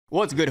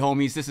What's good,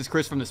 homies? This is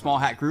Chris from the Small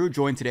Hat Crew,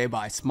 joined today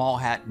by Small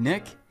Hat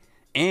Nick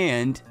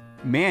and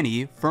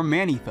Manny from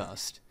Manny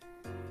Fest.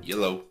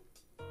 Yellow.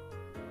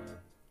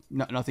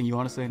 Nothing you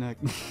want to say, Nick?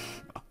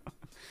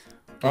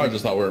 I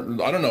just thought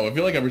I don't know. I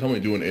feel like every time we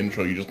do an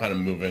intro, you just kind of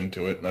move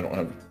into it, and I don't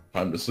have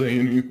time to say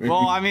anything.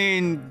 Well, I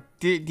mean,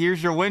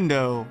 here's your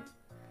window.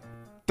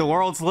 The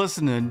world's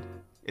listening.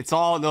 It's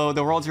all,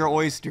 the world's your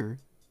oyster.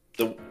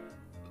 The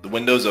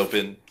window's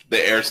open.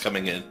 The air's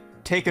coming in.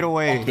 Take it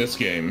away. Fuck this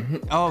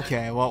game.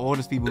 Okay, well, we'll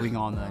just be moving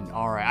on then.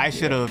 All right, I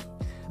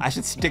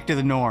should stick to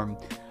the norm.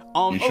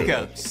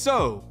 Okay,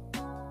 so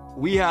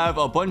we have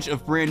a bunch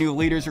of brand new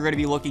leaders we're going to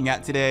be looking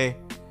at today.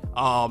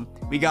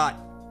 We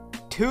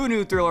got 2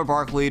 new Thriller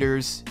Bark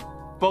leaders.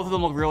 Both of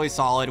them look really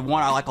solid.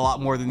 One I like a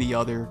lot more than the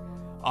other.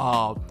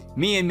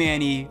 Me and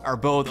Manny are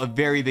both a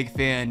very big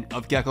fan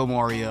of Gekko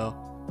Moria.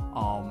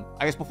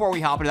 I guess before we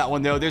hop into that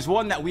one though, there's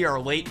one that we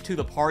are late to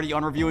the party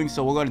on reviewing,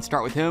 so we'll go ahead and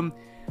start with him.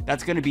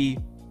 That's going to be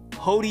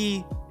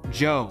Hody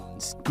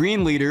Jones.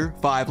 Green leader,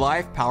 5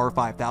 life, power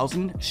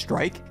 5000,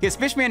 strike. He has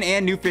Fishman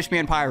and new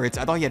Fishman Pirates.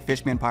 I thought he had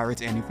Fishman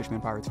Pirates and new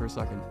Fishman Pirates for a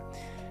second.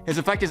 His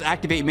effect is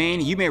activate main.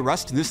 You may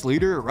rest this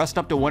leader. Rest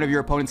up to one of your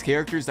opponent's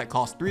characters that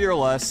cost 3 or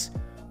less,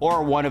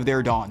 or one of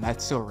their Dawn.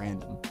 That's so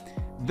random.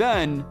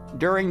 Then,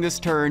 during this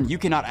turn, you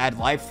cannot add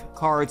life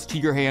cards to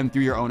your hand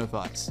through your own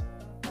effects.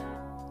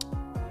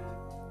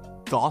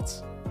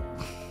 Thoughts?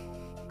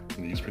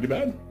 He's pretty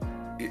bad.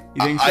 You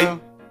think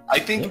so? I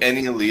think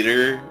any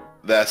leader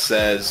that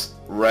says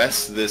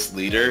rest this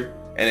leader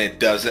and it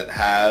doesn't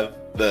have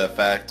the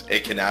effect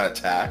it cannot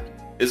attack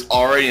is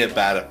already a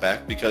bad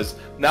effect, because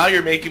now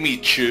you're making me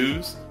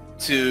choose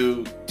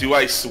to, do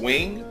I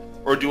swing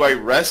or do I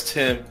rest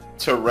him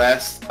to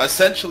rest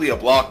essentially a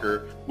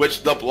blocker,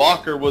 which the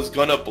blocker was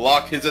gonna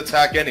block his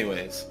attack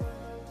anyways.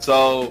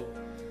 So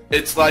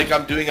it's like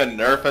I'm doing a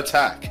nerf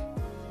attack.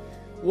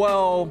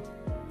 Well,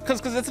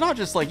 because it's not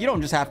just like, you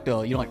don't just have to,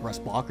 like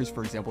rest blockers,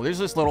 for example. There's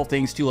just little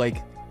things too, like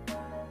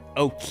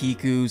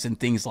Okikus and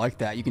things like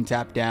that. You can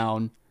tap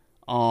down.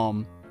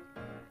 The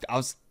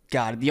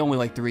only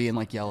like 3 in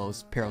like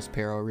yellows,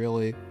 Pero,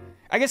 really.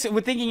 I guess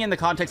we're thinking in the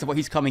context of what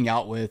he's coming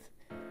out with.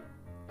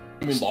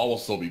 I mean, Law will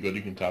still be good.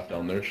 You can tap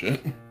down their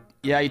shit.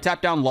 Yeah, you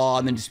tap down Law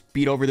and then just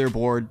beat over their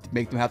board to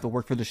make them have to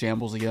work for the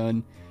shambles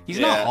again. He's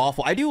not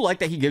awful. I do like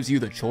that he gives you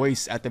the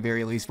choice at the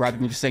very least, rather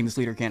than just saying this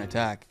leader can't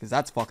attack, because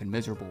that's fucking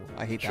miserable.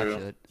 I hate that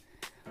shit.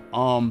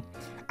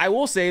 I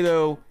will say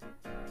though,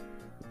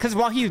 because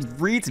while he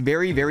reads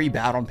very, very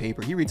bad on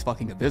paper, he reads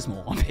fucking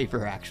abysmal on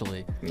paper,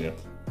 actually. Yeah.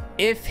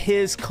 If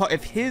his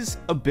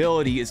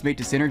ability is made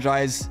to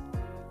synergize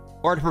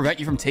or to prevent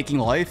you from taking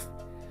life,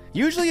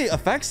 usually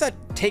effects that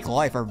take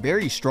life are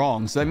very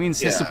strong. So that means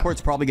his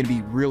support's probably going to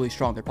be really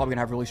strong. They're probably going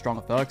to have really strong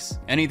effects.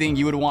 Anything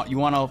you want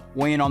to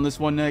weigh in on this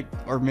one, Nick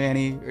or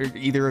Manny, or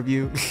either of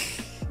you?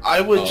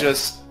 I would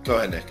just go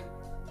ahead, Nick.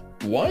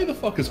 Why the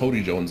fuck is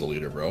Hody Jones a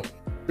leader, bro?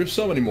 There's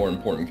so many more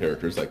important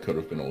characters that could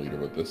have been a leader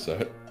with this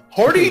set.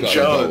 Hody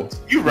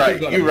Jones, you're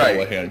right.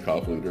 A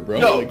Hancock leader,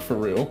 bro. No, like for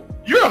real.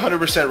 You're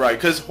 100% right,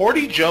 because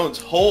Hody Jones'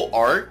 whole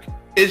arc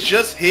is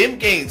just him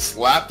getting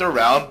slapped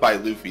around by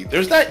Luffy.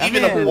 There's not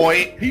even a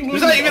point.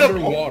 There's not even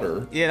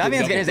underwater. Yeah, that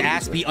man's getting his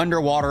ass beat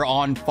underwater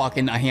on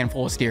fucking a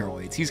handful of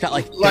steroids. He's got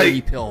like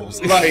 30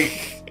 pills.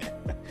 Man's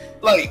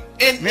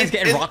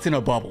getting rocked in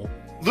a bubble.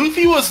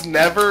 Luffy was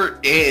never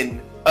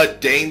in a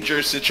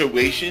danger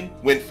situation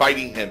when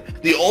fighting him.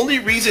 The only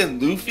reason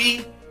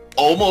Luffy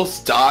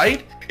almost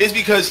died is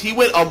because he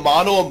went a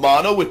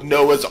mano with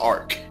Noah's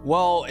Ark.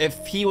 Well,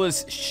 if he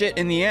was shit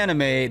in the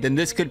anime, then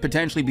this could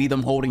potentially be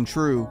them holding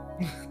true.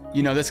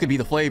 This could be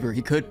the flavor.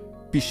 He could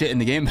be shit in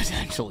the game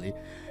potentially.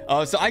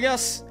 So I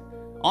guess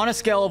on a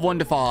scale of 1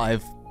 to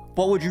 5,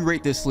 what would you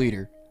rate this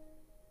leader?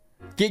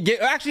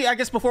 Actually, I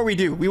guess before we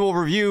do, we will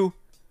review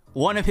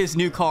one of his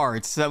new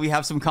cards so that we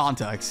have some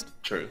context.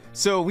 True.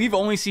 So we've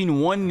only seen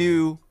one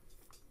new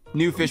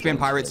Fishman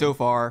Pirate so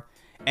far,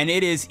 and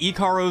it is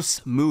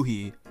Ikaros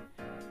Muhi.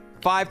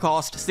 5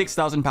 cost,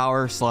 6000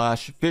 power,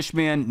 /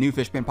 Fishman, new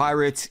Fishman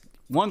Pirates,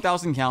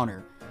 1000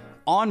 counter.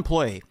 On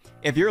play,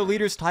 if your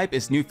leader's type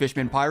is new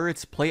Fishman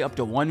Pirates, play up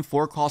to 1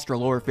 4 cost or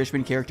lower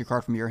Fishman character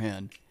card from your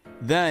hand.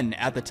 Then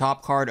add the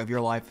top card of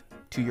your life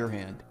to your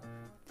hand.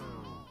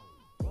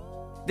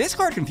 This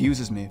card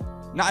confuses me.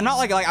 Not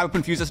like I'm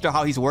confused as to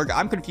how he's worked.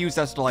 I'm confused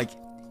as to like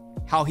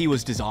how he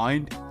was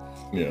designed.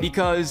 Yeah.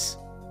 Because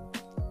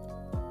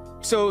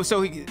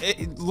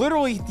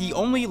literally the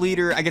only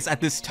leader, I guess, at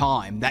this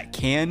time that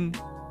can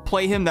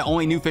play him, that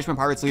only new Fishman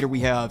Pirates leader we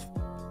have,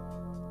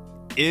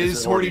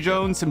 is Hody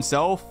Jones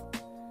himself.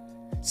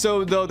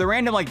 So the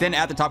random like then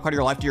add the top card of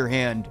your life to your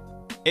hand,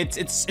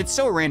 it's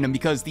so random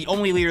because the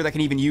only leader that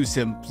can even use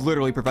him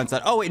literally prevents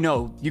that. Oh wait,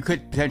 no, you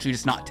could potentially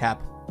just not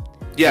tap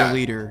your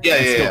leader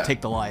and still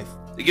take the life.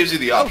 It gives you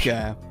the option.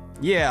 Okay.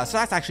 Yeah, so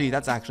that's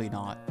actually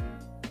not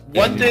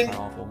one thing.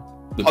 Awful.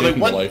 The taking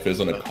life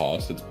isn't a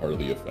cost, it's part of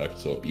the effect,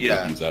 so if you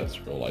use that as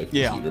real life,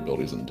 his leader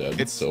ability isn't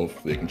dead, so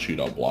if they can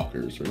cheat out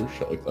blockers or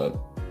shit like that.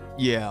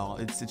 Yeah,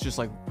 it's just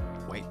like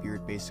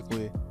Whitebeard,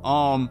 basically.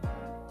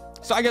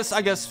 So I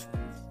guess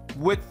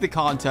with the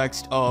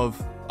context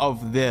of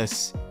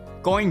this,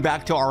 going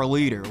back to our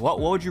leader, what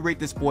would you rate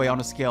this boy on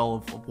a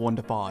scale of 1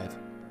 to 5?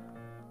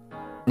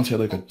 I'd say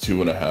like a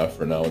 2.5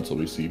 for now until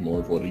we see more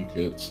of what he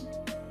gets.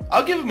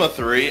 I'll give him a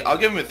 3. I'll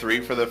give him a 3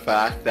 for the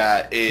fact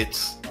that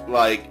it's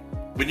like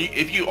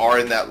if you are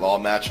in that Law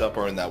matchup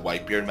or in that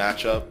Whitebeard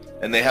matchup,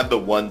 and they have the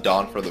 1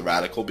 Dawn for the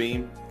Radical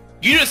Beam,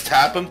 you just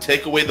tap him,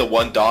 take away the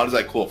 1 Dawn, it's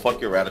like, cool,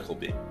 fuck your Radical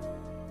Beam.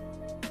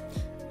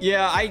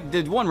 Yeah,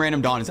 the 1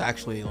 random Dawn is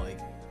actually like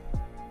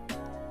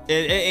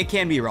it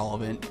can be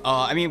relevant.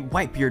 I mean,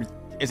 Whitebeard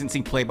isn't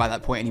seeing played by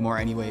that point anymore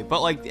anyway,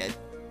 but like.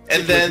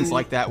 And then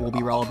like that will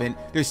be relevant.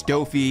 There's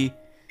Dofi.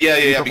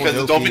 Yeah, because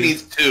the Dofi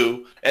needs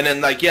 2, and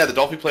then like the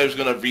Dofi player's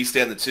gonna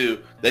restand the 2.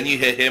 Then you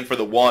hit him for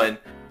the 1,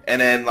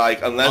 and then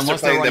like unless they're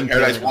playing the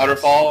Paradise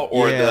Waterfall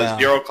or the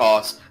 0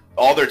 cost,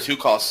 all their 2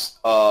 cost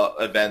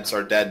events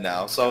are dead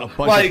now. So a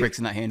bunch of bricks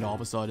in that hand all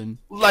of a sudden.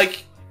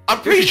 Like I'm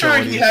pretty sure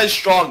he has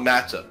strong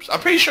matchups.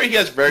 I'm pretty sure he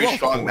has very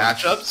strong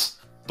matchups.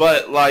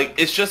 But like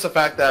it's just the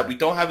fact that we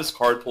don't have his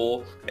card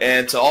pool,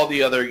 and to all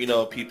the other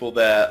people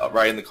that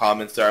write in the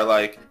comments that are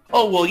like,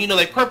 oh, well,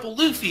 like Purple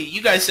Luffy,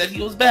 you guys said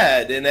he was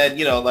bad. And then,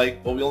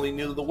 like, well, we only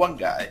knew the 1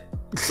 guy.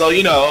 So,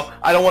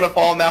 I don't want to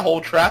fall in that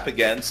whole trap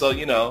again. So,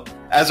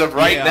 as of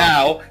right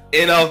now,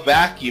 in a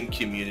vacuum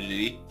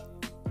community,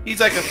 he's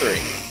like a 3.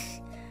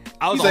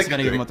 I was also going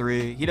to give him a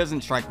 3. He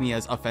doesn't strike me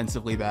as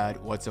offensively bad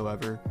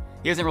whatsoever.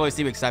 He doesn't really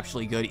seem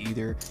exceptionally good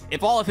either.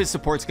 If all of his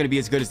support's going to be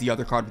as good as the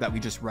other card that we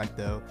just read,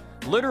 though.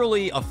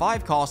 Literally, a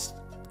 5 cost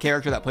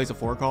character that plays a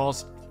 4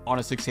 cost on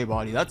a 6K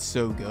body, that's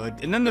so good.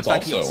 And then the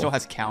fact he still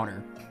has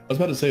counter. I was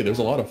about to say, there's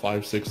a lot of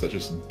 5/6 that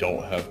just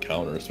don't have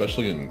counter,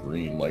 especially in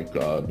green, like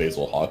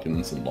Basil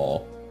Hawkins and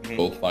Law.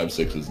 Both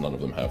 5/6s, none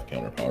of them have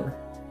counter power.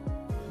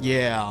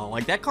 Yeah,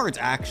 like that card's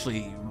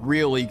actually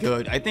really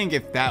good. I think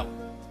if that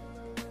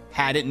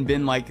hadn't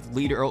been like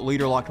leader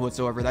locked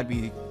whatsoever, that'd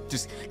be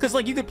just because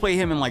like you could play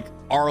him in like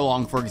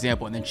Arlong, for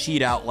example, and then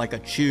cheat out like a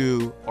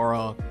Chu or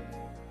a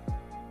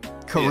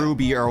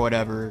Karubi or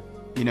whatever,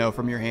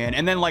 from your hand,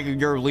 and then like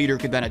your leader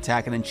could then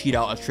attack and then cheat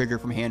out a trigger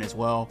from hand as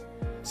well.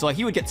 So like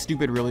he would get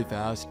stupid really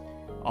fast.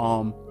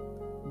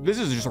 This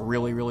is just a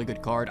really, really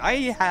good card.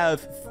 We've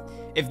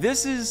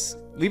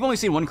only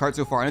seen 1 card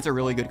so far, and it's a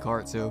really good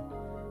card. So,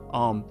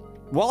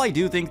 while I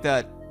do think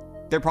that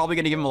they're probably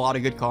going to give him a lot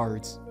of good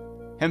cards,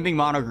 him being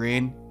mono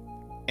green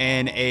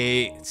and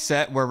a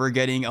set where we're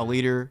getting a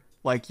leader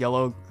like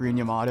yellow green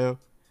Yamato,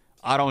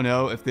 I don't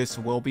know if this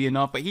will be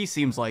enough, but he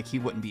seems like he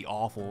wouldn't be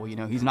awful.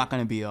 He's not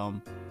going to be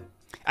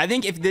I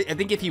think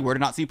if he were to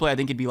not see play, I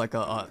think it'd be like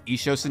a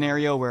Isho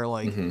scenario where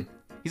like.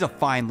 He's a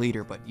fine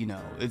leader, but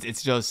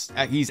it's just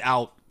he's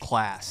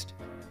outclassed.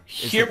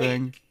 Hear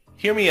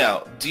me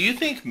out. Do you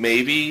think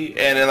maybe,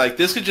 and then, like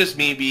this could just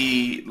me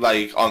be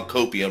like on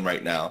copium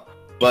right now,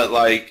 but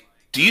like,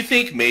 do you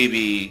think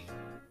maybe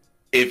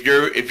if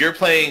you're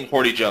playing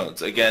Horty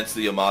Jones against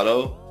the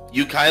Yamato,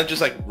 you kind of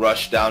just like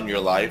rush down your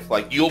life,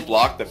 like you'll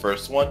block the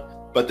first one,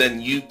 but then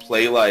you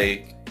play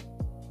like,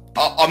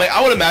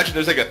 I would imagine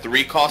there's like a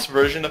 3 cost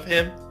version of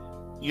him,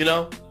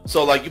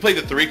 so like you play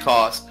the 3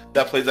 cost.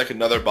 That plays like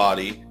another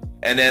body,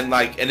 and then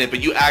but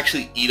you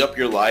actually eat up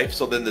your life.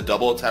 So then the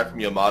double attack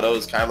from Yamato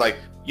is kind of like,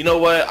 you know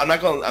what? I'm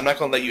not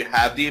gonna let you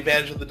have the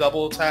advantage of the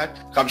double attack.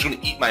 I'm just gonna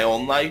eat my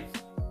own life.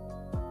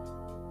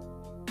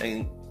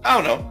 And I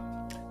don't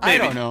know. Maybe. I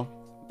don't know.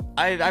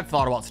 I've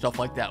thought about stuff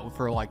like that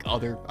for like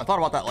other. I thought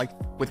about that like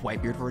with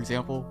Whitebeard, for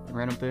example, and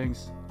random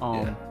things.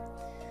 I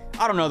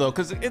don't know though,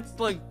 because it's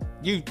like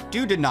you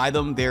do deny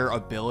them their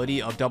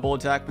ability of double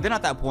attack, but then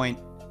at that point.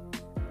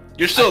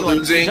 You're still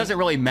losing. Like it doesn't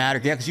really matter,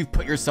 because you've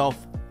put yourself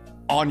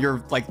on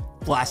your like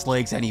last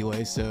legs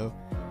anyway. So,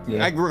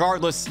 like,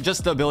 regardless,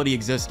 just the ability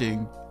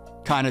existing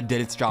kind of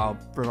did its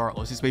job.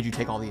 Regardless, just made you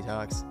take all the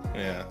attacks.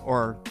 Yeah.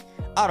 Or,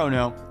 I don't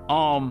know.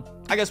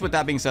 I guess with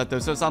that being said, though,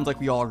 so it sounds like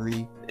we all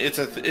agree.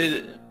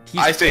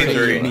 I say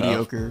 3.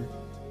 Mediocre.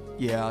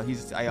 Yeah,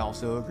 I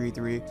also agree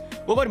 3.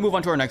 We'll go ahead and move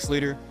on to our next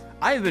leader.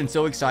 I have been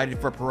so excited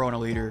for Perona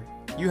leader.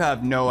 You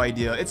have no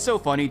idea. It's so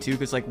funny too,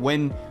 because like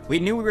when we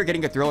knew we were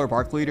getting a Thriller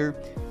Bark leader,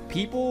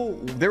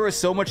 there was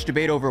so much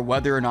debate over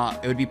whether or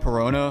not it would be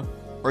Perona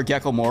or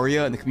Gekko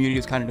Moria, and the community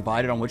was kind of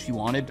divided on which you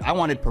wanted. I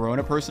wanted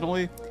Perona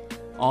personally.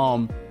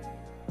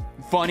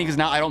 Funny because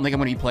now I don't think I'm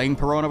going to be playing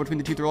Perona between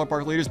the 2 Thriller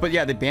Bark leaders, but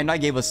yeah, the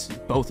Bandai gave us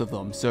both of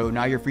them, so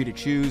now you're free to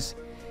choose.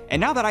 And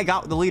now that I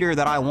got the leader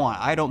that I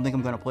want, I don't think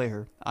I'm going to play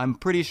her. I'm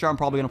pretty sure I'm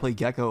probably going to play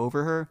Gekko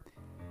over her.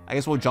 I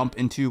guess we'll jump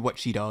into what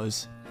she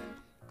does.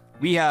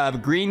 We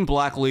have green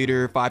black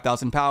leader,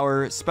 5,000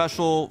 power,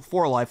 special,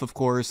 4 life of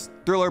course,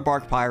 Thriller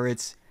Bark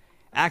Pirates.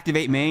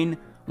 Activate main.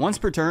 Once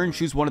per turn,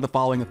 choose one of the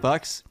following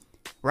effects.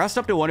 Rest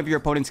up to one of your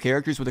opponent's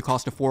characters with a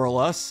cost of 4 or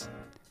less.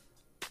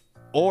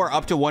 Or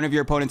up to one of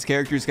your opponent's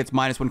characters gets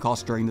 -1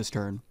 cost during this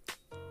turn.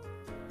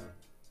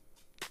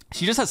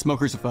 She just has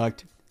Smoker's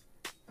effect.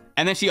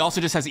 And then she also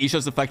just has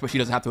Isho's effect, but she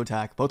doesn't have to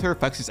attack. Both her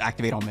effects just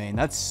activate on main.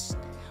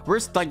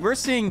 We're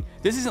seeing,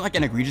 this isn't like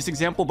an egregious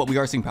example, but we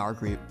are seeing power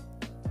creep.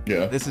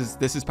 Yeah. This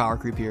is power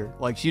creep here.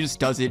 Like, she just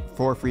does it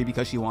for free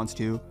because she wants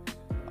to.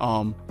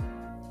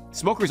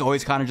 Smoker's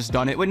always kind of just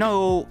done it. Wait,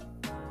 no.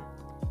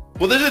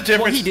 Well, there's a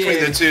difference he between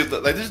did. the two.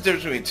 Like, there's a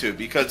difference between the two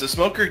because the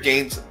Smoker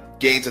gains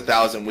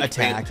 1,000, which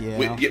Attack,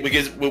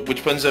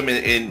 which puts them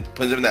in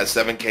that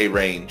 7K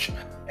range,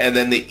 and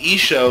then the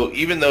Isho,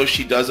 even though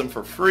she does them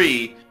for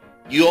free,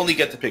 you only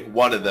get to pick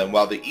one of them,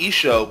 while the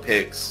Isho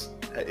picks,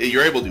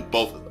 you're able to do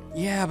both of them.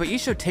 Yeah, but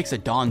Isho takes a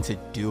Dawn to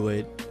do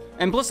it.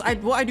 And plus,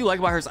 what I do like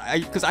about her is,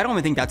 because I don't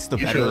even think that's the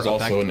better Isho is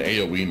effect. also an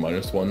AoE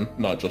 -1,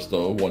 not just a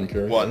one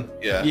character. One,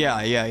 yeah.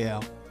 Yeah.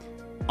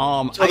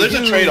 So there's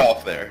a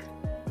trade-off there.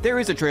 There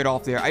is a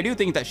trade-off there. I do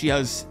think that she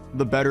has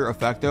the better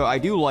effect, though. I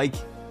do like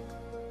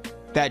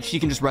that she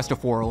can just rest a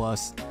 4 or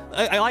less.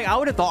 I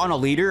would have thought on a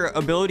leader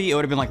ability, it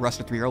would have been like rest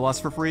a 3 or less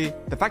for free.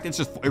 The fact that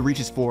it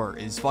reaches 4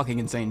 is fucking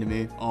insane to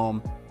me.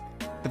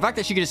 The fact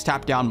that she can just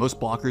tap down most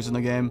blockers in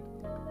the game.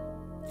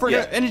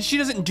 And she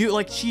doesn't do,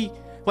 like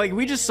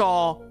we just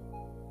saw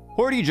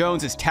Horty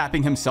Jones is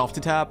tapping himself to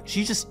tap.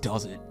 She just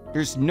does it.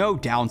 There's no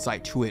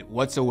downside to it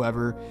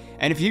whatsoever.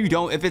 And if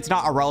it's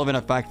not a relevant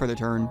effect for the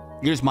turn,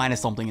 you just minus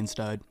something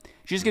instead.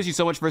 She just gives you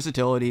so much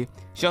versatility.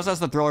 She also has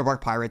the Thriller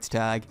Bark Pirates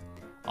tag.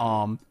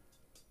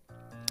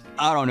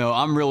 I don't know.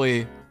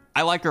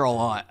 I like her a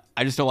lot.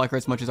 I just don't like her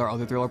as much as our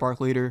other Thriller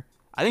Bark leader.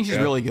 I think she's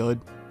really good.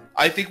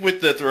 I think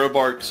with the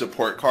Throwbark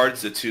support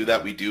cards, the two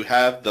that we do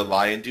have, the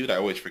lion dude, I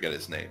always forget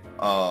his name.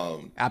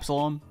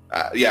 Absalom?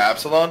 Yeah,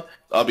 Absalom.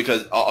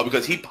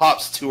 Because he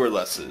pops 2 or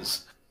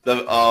lesses. With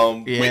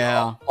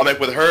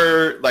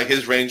her, like,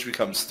 his range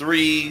becomes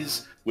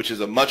 3s, which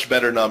is a much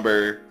better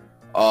number.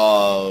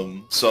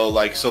 So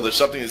there's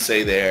something to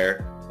say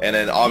there. And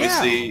then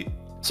obviously,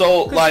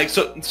 so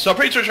I'm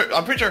pretty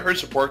sure her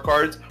support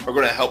cards are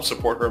going to help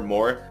support her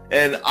more.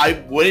 And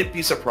I wouldn't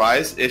be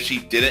surprised if she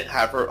didn't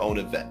have her own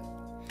event.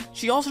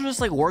 She also just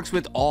like works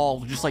with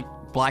just like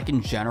black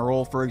in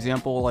general. For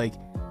example, like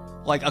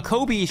a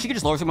Kobe, she could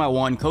just lower something by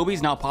 1.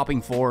 Kobe's now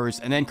popping 4s,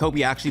 and then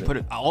Kobe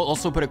actually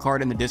also put a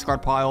card in the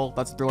discard pile.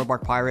 That's a Thriller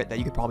Bark Pirate that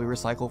you could probably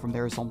recycle from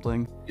there or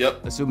something.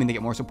 Yep. Assuming they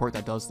get more support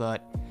that does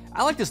that.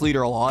 I like this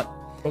leader a lot.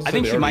 I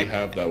think she might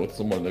have that with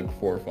someone like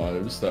 4 or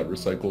 5s that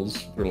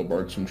recycles Thriller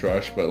Barks from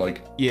trash, but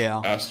like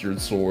Astrid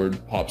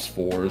Sword pops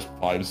 4s,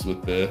 5s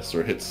with this,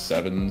 or hits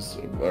 7s,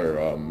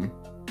 or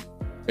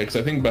because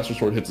I think Bastard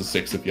Sword hits a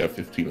 6 if you have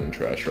 15 in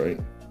trash, right?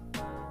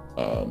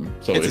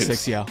 So it's a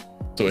 6, yeah.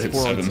 So it hits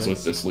 7s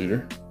with this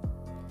leader.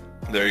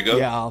 There you go.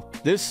 Yeah,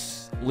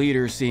 this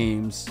leader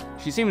seems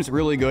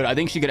really good. I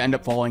think she could end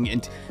up falling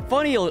into,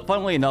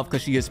 funnily enough,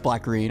 because she is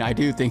black-green, I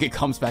do think it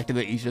comes back to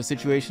the Isha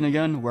situation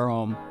again, where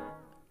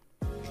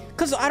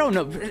because I don't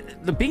know,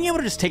 being able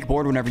to just take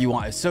board whenever you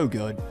want is so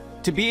good.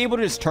 To be able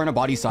to just turn a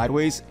body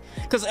sideways,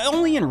 because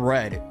only in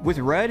red, with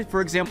red,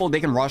 for example, they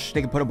can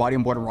put a body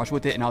on board and rush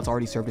with it, and now it's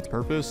already served its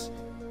purpose.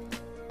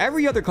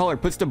 Every other color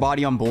puts the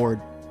body on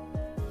board,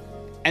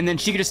 and then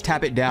she can just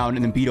tap it down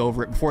and then beat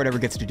over it before it ever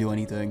gets to do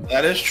anything.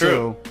 That is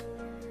true.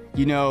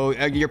 So,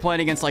 you're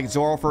playing against like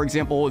Zoro, for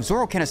example. If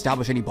Zoro can't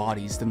establish any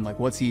bodies, then like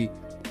what's he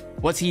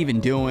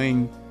even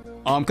doing?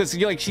 Because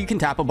she can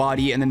tap a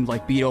body and then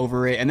like beat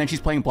over it, and then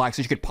she's playing black,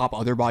 so she could pop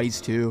other bodies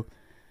too.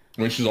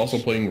 I mean, she's also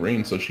playing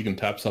rain, so she can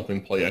tap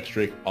something, play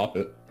extra, pop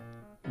it.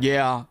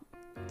 Yeah,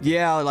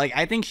 like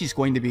I think she's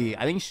going to be.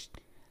 I think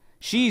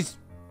she's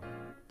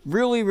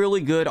really,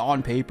 really good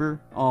on paper.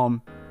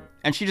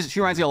 And she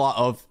reminds me a lot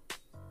of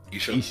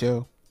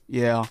Isho.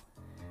 Yeah.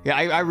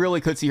 I really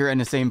could see her in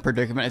the same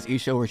predicament as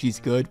Isho, where she's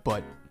good,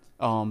 but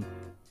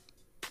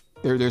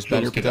there's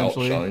better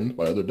potentially. Outshined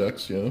by other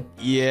decks, yeah.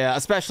 Yeah,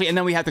 especially, and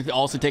then we have to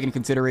also take into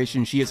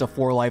consideration she is a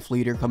 4-life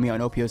leader coming out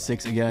in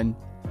OP06 again.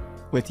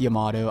 With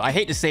Yamato. I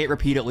hate to say it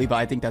repeatedly, but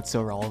I think that's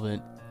so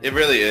relevant. It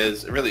really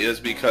is. It really is,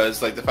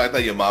 because like the fact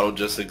that Yamato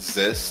just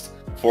exists,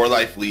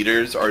 4-life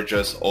leaders are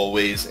just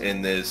always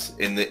in this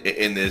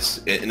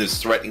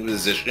threatening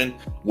position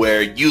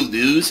where you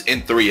lose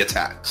in 3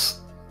 attacks.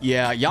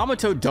 Yeah,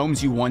 Yamato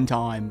domes you 1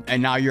 time, and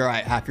now you're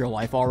at half your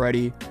life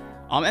already.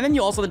 And then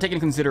you also have to take into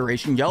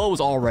consideration Yellow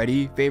was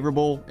already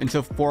favorable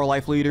into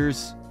 4-life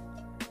leaders,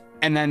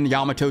 and then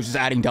Yamato's just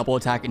adding double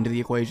attack into the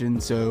equation.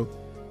 So,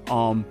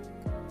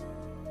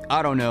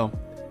 I don't know.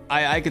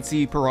 I could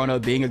see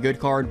Perona being a good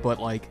card, but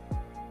like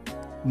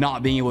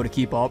not being able to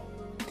keep up.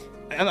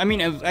 I mean,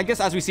 I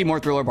guess as we see more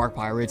Thriller Bark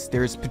Pirates,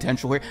 there's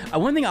potential here.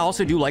 One thing I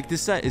also do like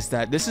this set is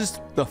that this is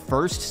the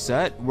first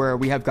set where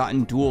we have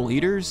gotten dual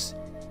leaders,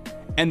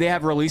 and they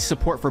have released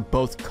support for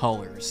both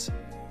colors.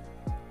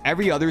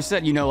 Every other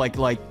set,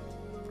 like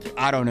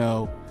I don't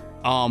know.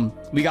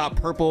 We got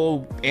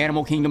purple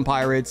Animal Kingdom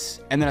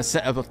Pirates, and then a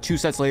set of 3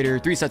 sets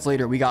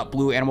later, we got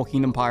blue Animal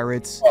Kingdom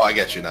Pirates. Oh, I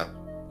get you now.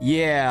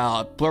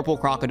 Yeah, purple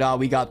Crocodile,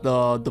 we got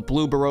the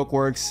blue Baroque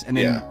Works, and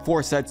then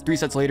 3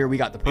 sets later, we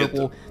got the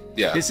purple.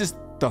 Yeah. This is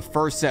the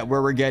first set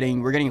where we're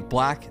getting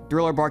black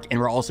Thriller Bark, and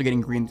we're also getting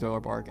green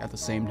Thriller Bark at the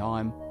same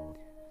time.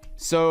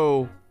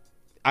 So,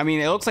 I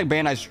mean, it looks like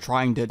Bandai's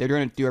they're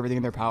going to do everything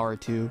in their power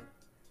to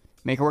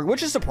make it work,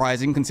 which is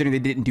surprising considering they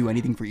didn't do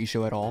anything for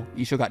Isho at all.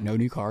 Isho got no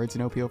new cards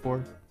in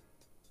OP04.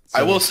 So,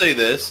 I will say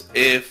this,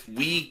 if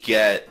we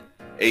get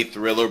a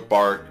Thriller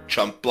Bark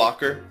chump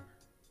blocker,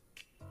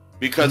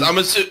 because I'm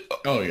assuming.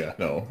 Oh yeah,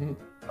 no.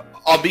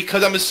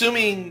 Because I'm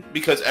assuming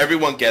because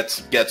everyone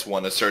gets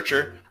one a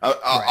searcher.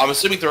 I'm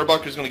assuming third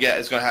blocker is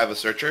gonna have a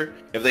searcher.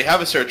 If they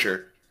have a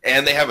searcher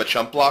and they have a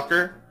chump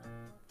blocker,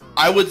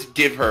 I would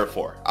give her a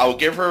 4. I would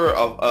give her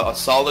a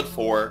solid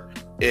 4.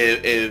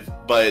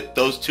 But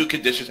those two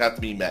conditions have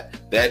to be met.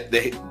 That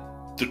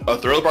a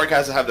third blocker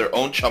has to have their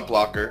own chump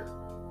blocker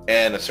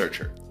and a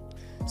searcher.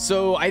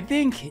 So I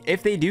think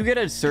if they do get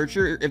a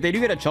searcher, if they do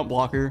get a chump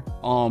blocker,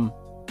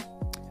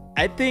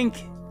 I think,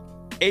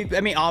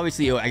 I mean,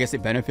 obviously, I guess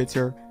it benefits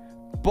her,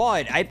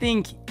 but I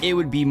think it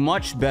would be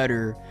much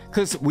better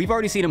because we've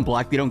already seen in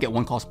Black, they don't get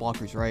 1-cost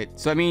blockers, right?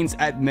 So that means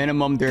at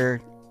minimum they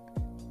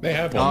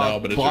have one now,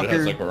 but it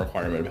has like a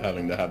requirement of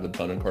having to have the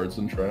ton of cards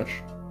in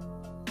trash.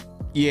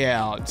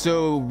 Yeah,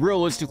 so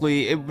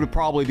realistically, it would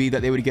probably be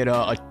that they would get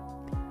a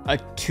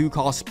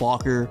 2-cost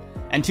blocker,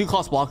 and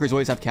 2-cost blockers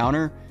always have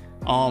counter.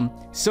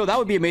 So that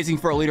would be amazing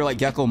for a leader like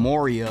Gekko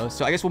Moria.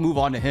 So I guess we'll move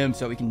on to him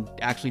so we can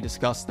actually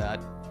discuss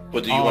that.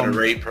 But do you want to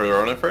rate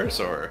Perona first,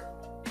 or?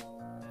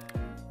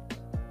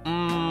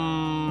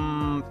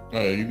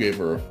 You gave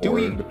her a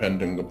 4,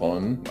 depending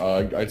upon.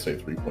 I'd say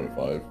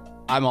 3.5.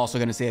 I'm also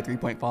gonna say a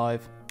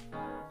 3.5.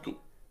 Cool.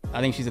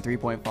 I think she's a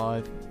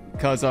 3.5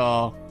 because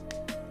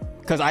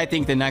I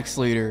think the next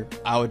leader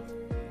I would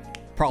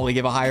probably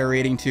give a higher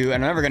rating to,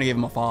 and I'm never gonna give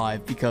him a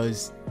 5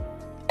 because.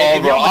 Oh,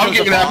 bro, I'm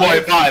giving that boy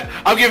a 5.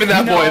 I'm giving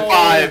that boy a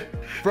 5.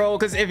 Bro,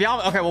 because if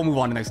okay, we'll move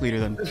on to next leader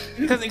then.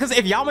 Because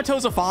if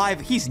Yamato's a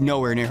 5, he's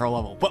nowhere near her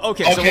level. But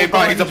okay, so we'll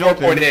fine, he's a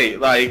 4.8.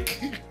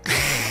 Like.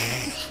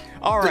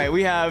 All right,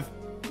 we have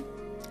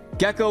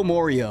Gekko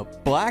Moria,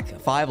 Black,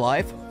 5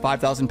 life,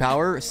 5,000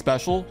 power,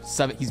 special,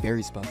 7. He's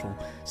very special.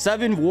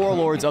 7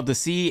 Warlords of the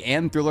Sea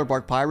and Thriller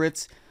Bark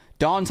Pirates.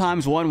 Dawn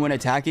 ×1 when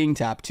attacking,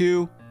 tap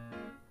 2.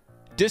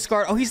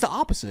 Discard. Oh, he's the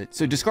opposite.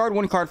 So discard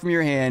 1 card from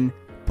your hand.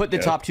 Put the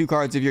top 2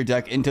 cards of your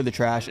deck into the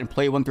trash and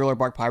play 1 Thriller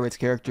Bark Pirates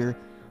character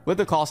with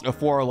a cost of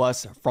 4 or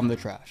less from the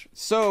trash.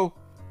 So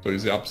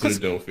he's the opposite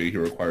of Delphi. He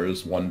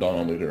requires 1 Dawn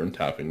on leader and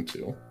tapping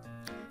 2.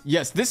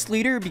 Yes, this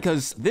leader,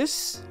 because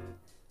this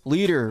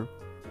leader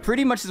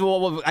pretty much is,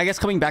 well, I guess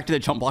coming back to the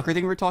chump blocker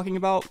thing we were talking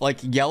about, like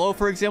Yellow,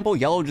 for example,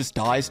 Yellow just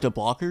dies to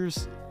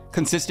blockers,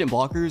 consistent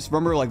blockers.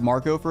 Remember, like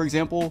Marco, for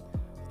example,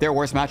 their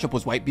worst matchup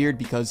was Whitebeard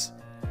because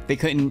they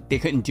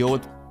couldn't deal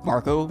with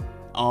Marco.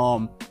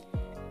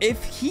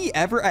 If he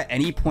ever at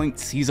any point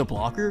sees a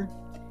blocker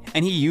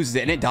and he uses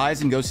it and it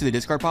dies and goes to the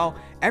discard pile,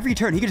 every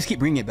turn he can just keep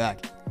bringing it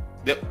back.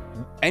 Yep.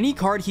 Any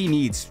card he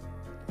needs,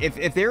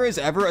 if there is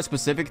ever a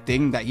specific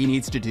thing that he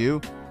needs to do,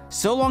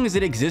 so long as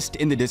it exists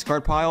in the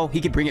discard pile,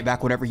 he can bring it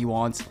back whenever he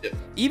wants. Yep.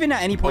 Even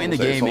at any point in the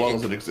game. So long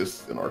as it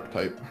exists in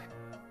archetype.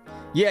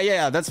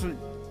 Yeah, that's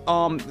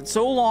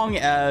so long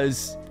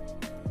as,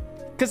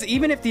 because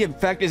even if the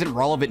effect isn't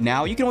relevant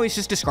now, you can always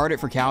just discard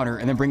it for counter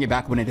and then bring it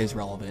back when it is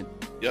relevant.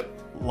 Yep.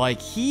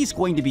 Like, he's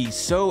going to be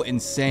so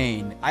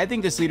insane. I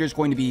think this leader is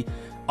going to be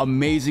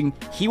amazing.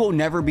 He will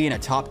never be in a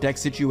top deck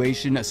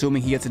situation,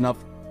 assuming he gets enough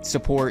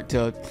support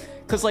to,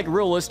 because like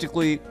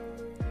realistically,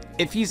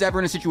 if he's ever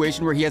in a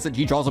situation where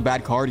he draws a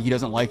bad card, he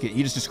doesn't like it,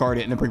 he just discard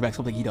it and then bring back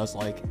something he does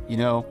like, you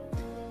know,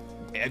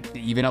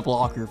 even a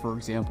blocker, for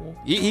example.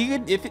 He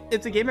could,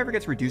 if the game ever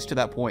gets reduced to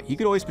that point, he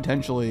could always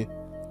potentially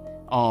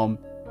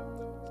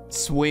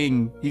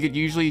swing. He could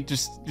usually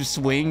just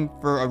swing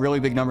for a really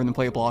big number and then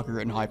play a blocker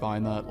and hide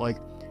behind that. Like,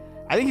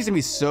 I think he's gonna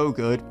be so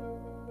good.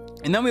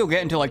 And then we'll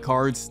get into like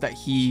cards that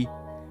he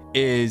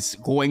is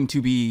going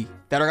to be,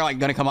 that are like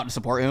gonna come out to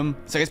support him.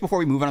 So I guess before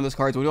we move on to those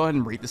cards, we'll go ahead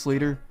and rate this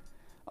leader.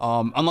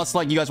 Unless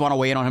like you guys want to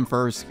weigh in on him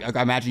first.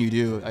 I imagine you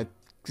do.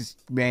 Because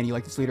man, you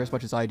like this leader as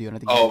much as I do, and I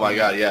think. Oh my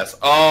god, yes.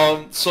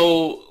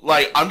 So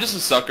like, I'm just a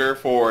sucker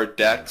for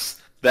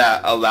decks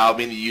that allow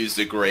me to use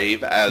the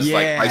grave as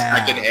like my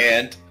second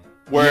hand.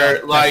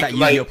 Where like that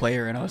Yu-Gi-Oh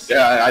player in us.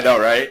 Yeah, I know,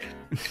 right?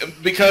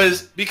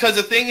 because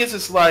the thing is,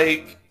 it's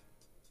like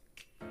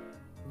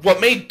what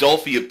made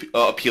Dolphy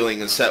appealing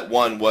in set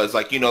 1 was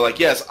like, you know, like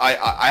yes,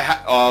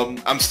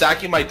 I'm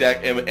stacking my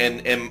deck,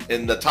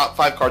 and the top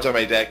 5 cards on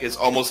my deck is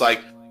almost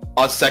like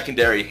a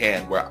secondary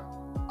hand where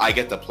I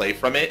get to play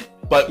from it.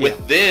 But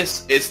with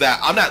this, it's that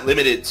I'm not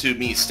limited to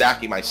me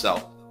stacking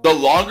myself. The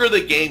longer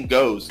the game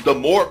goes, the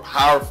more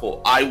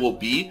powerful I will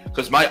be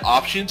because my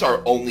options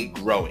are only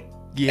growing.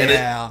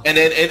 Yeah. And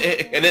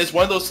it's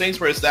one of those things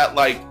where it's that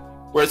like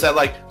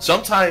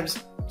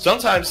sometimes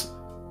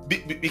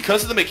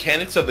because of the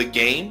mechanics of the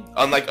game,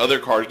 unlike other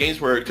card games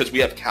because we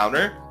have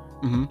counter,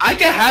 I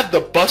can have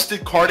the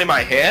busted card in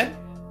my hand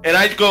and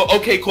I go,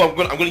 okay, cool, I'm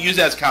gonna use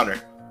it as counter.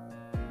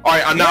 All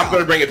right, now I'm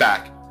gonna bring it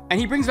back. And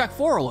he brings back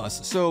 4 or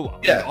less, so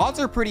the odds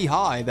are pretty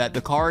high that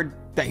the card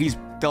that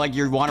like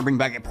you want to bring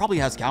back, it probably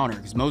has counter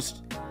because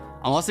most,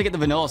 unless they get the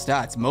vanilla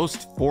stats,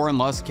 most 4 and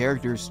less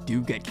characters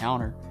do get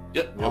counter.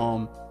 Yep.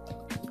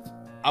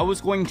 I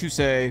was going to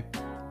say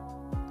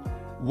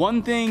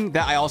one thing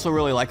that I also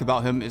really like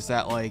about him is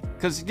that like,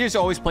 because he's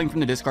always playing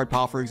from the discard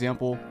pile, for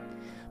example,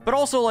 but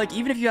also like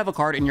even if you have a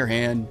card in your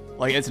hand,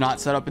 like it's not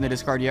set up in the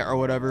discard yet or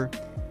whatever,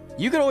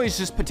 you could always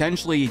just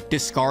potentially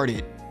discard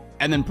it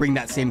and then bring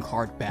that same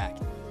card back.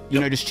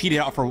 You know, just cheat it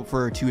out for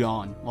a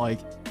 2-Don. Like,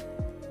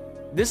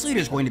 this leader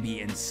is going to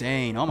be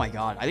insane. Oh my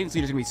god. I think this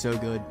leader is going to be so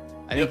good.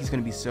 I think he's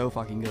going to be so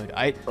fucking good.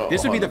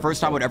 This would be the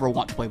first time I would ever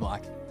want to play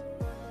black.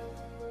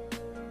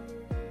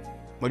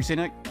 What'd you say,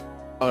 Nick?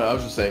 I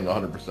was just saying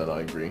 100%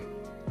 I agree.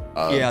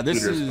 Yeah,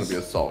 this is going to be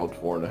a solid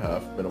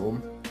 4.5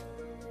 minimum.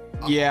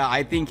 Yeah,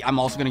 I think I'm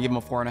also going to give him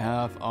a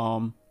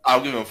 4.5. I'll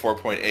give him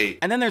 4.8.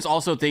 And then there's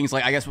also things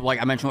like, I guess,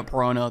 like I mentioned with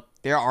Perona,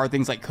 there are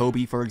things like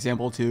Kobe, for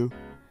example, too.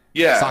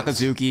 Yeah.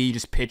 Sakazuki, you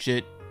just pitch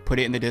it, put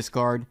it in the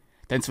discard,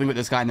 then swing with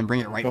this guy, and then bring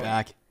it right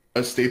back.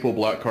 A staple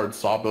black card,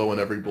 Sabo, in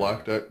every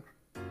black deck.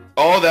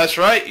 Oh, that's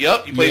right.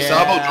 Yep. You play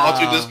Sabo, draw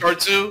 2, discard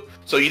 2.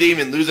 So you didn't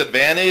even lose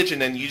advantage,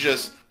 and then you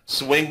just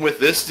swing with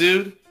this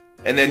dude,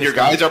 and then your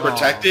guys are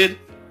protected.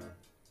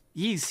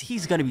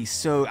 He's gonna be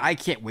so... I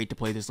can't wait to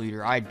play this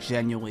leader. I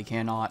genuinely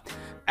cannot.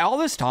 All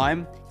this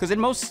time, because in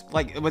most,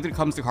 like, when it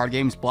comes to card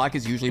games, black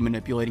is usually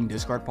manipulating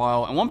discard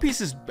pile, and One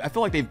Piece is... I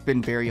feel like they've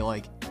been very,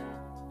 like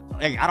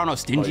I don't know,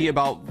 stingy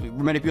about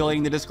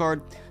manipulating the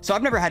discard. So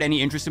I've never had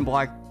any interest in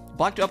black.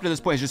 Black up to this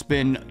point has just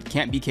been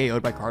can't be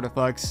KO'd by card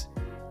effects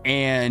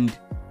and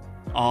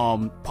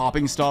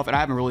popping stuff, and I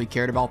haven't really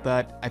cared about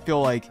that. I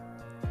feel like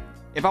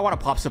if I want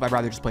to pop stuff, I'd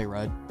rather just play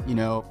red, you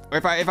know. Or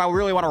if I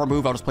really want to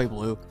remove, I'll just play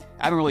blue.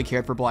 I haven't really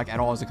cared for black at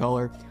all as a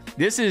color.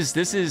 This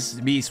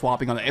is me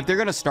swapping on that. If they're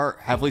gonna start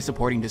heavily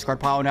supporting discard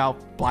pile now,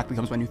 black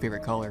becomes my new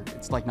favorite color.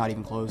 It's like not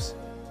even close.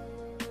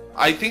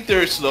 I think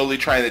they're slowly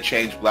trying to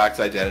change black's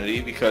identity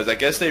because I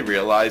guess they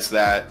realized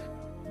that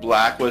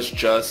black was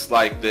just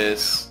like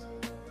this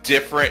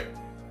different,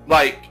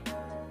 like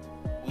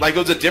it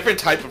was a different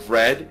type of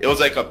red. It was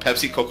like a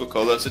Pepsi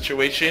Coca-Cola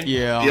situation.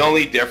 Yeah. The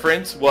only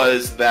difference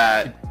was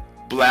that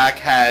black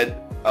had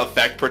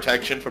effect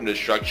protection from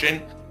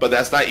destruction, but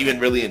that's not even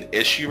really an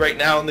issue right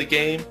now in the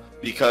game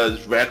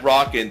because Red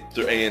Rock and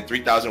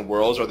 3000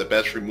 Worlds are the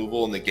best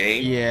removal in the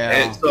game. Yeah.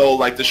 And so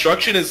like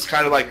destruction is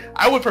kind of like,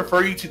 I would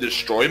prefer you to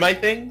destroy my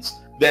things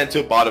than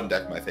to bottom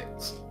deck my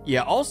things.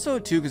 Yeah, also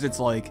too, because it's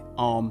like,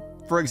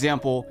 for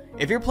example,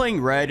 if you're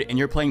playing red and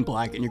you're playing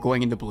black and you're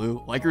going into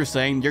blue, like you're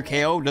saying, your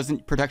KO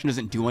protection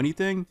doesn't do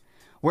anything.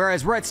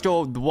 Whereas red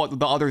still,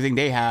 the other thing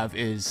they have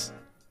is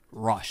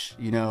rush,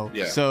 you know?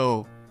 Yeah.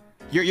 So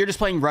you're just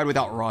playing red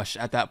without rush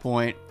at that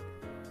point.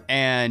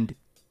 And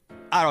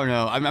I don't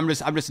know. I'm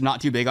just not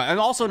too big on. And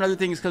also another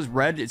thing is because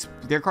red,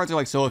 their cards are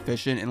like so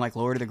efficient and like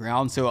lower to the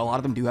ground, so a lot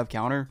of them do have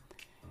counter.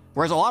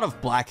 Whereas a lot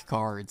of black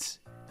cards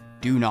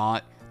do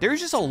not. There's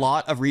just a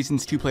lot of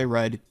reasons to play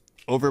red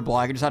over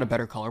black. It just had a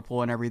better color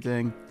pool and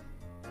everything.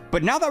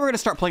 But now that we're gonna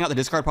start playing out the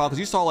discard pile, because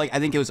you saw like I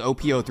think it was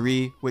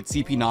OP03 with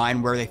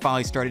CP9 where they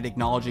finally started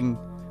acknowledging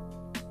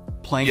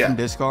playing from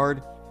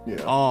discard.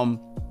 Yeah.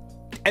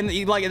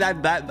 And like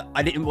that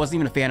I wasn't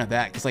even a fan of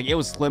that because like it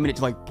was limited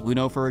to like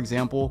Bluno, for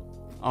example.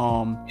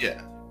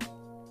 Yeah.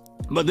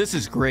 But this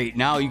is great.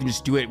 Now you can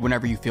just do it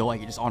whenever you feel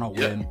like it, just on a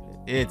whim.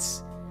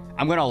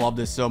 I'm gonna love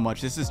this so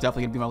much. This is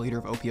definitely gonna be my leader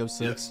of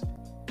OP06.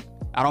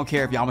 I don't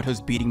care if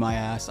Yamato's beating my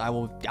ass.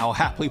 I'll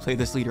happily play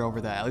this leader over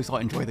that. At least I'll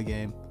enjoy the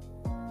game.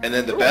 And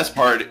then the best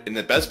part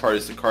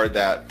is the card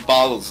that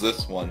follows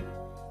this one.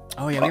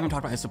 Oh yeah, we haven't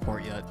talked about his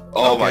support yet.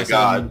 Oh my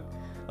god.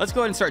 Let's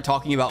go ahead and start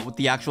talking about what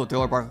the actual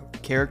Thriller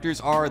Bark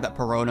characters are that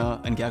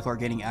Perona and Gekko are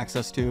getting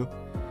access to.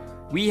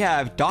 We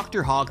have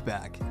Dr.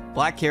 Hogback.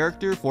 Black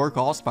character, 4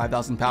 cost,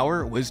 5000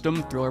 power,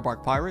 wisdom, Thriller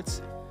Bark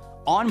Pirates.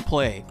 On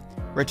play,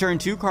 return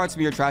 2 cards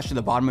from your trash to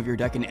the bottom of your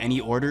deck in any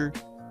order.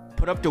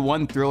 Put up to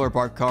 1 Thriller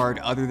Bark card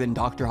other than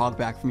Dr.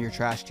 Hogback from your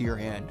trash to your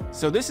hand.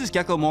 So this is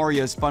Gekko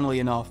Moria's, funnily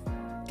enough.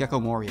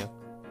 Gekko Moria.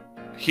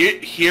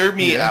 Hear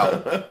me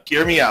out.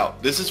 Hear me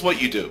out. This is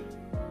what you do.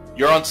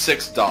 You're on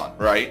 6th Dawn,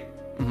 right?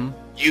 Mm-hmm.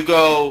 You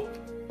go,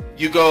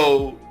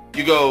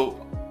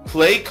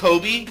 play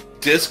Kobe,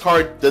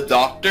 discard the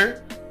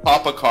Doctor,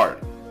 pop a card.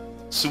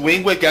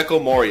 Swing with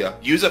Gekko Moria.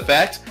 Use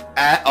effect,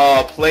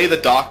 play the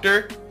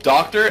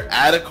Doctor,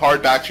 add a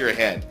card back to your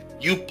hand.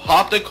 You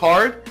pop the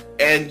card,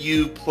 and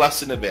you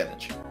plus an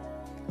advantage.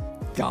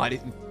 God,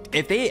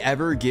 if they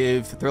ever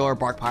give Thriller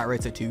Bark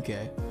Pirates a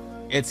 2K,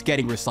 it's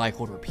getting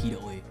recycled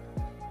repeatedly.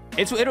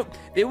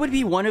 It would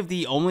be one of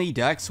the only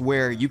decks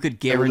where you could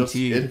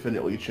guarantee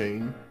infinitely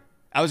chain.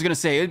 I was gonna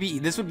say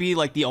this would be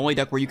like the only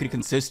deck where you could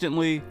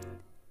consistently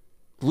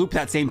loop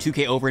that same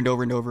 2K over and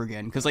over and over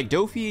again. Because like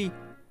Dofi,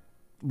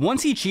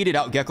 once he cheated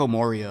out Gekko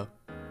Moria,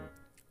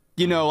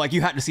 you know, like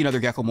you had to see another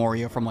Gekko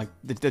Moria from like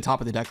the top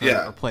of the deck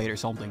or play it or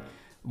something.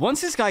 Once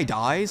this guy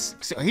dies,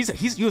 so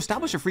you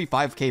establish a free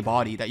 5K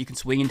body that you can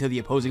swing into the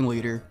opposing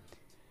leader.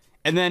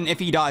 And then if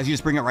he dies, you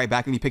just bring it right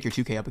back and you pick your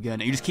 2K up again.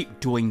 And you just keep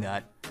doing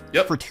that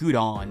for 2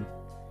 Dawn.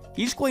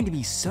 He's going to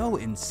be so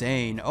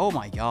insane. Oh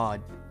my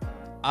god.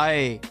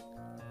 I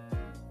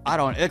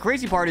don't... The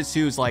crazy part is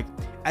too, is like,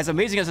 as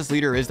amazing as this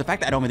leader is, the fact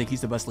that I don't even think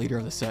he's the best leader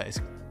of the set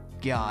is...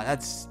 God,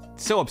 that's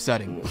so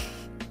upsetting.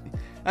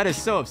 That is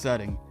so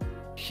upsetting.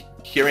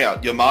 Hear me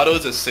out. Yamato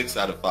is a 6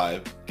 out of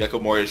 5.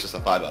 Gekko Moria is just a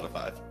 5 out of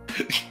 5.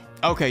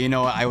 Okay, you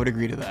know what? I would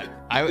agree to that.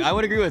 I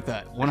would agree with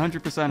that.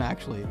 100%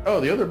 actually. Oh,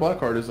 the other black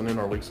card isn't in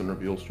our Leaks and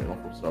Reveals channel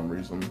for some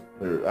reason.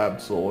 Or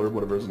Absol, or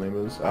whatever his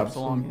name is.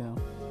 Absol,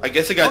 yeah. I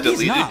guess it got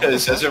deleted because it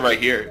says it right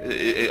here.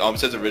 It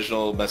says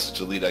original message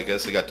deleted. I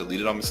guess it got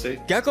deleted on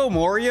mistake. Gekko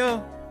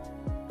Moria,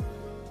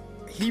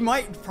 he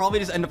might probably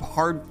just end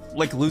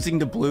up losing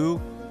to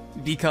blue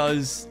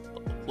because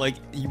like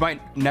you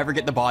might never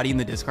get the body in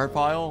the discard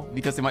pile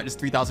because they might just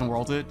 3000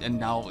 world it and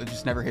now it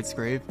just never hits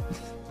grave.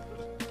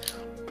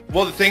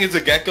 Well, the thing is,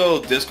 the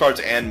Gekko discards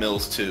and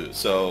mills too,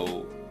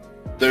 so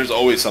there's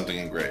always something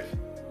in grave.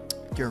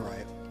 You're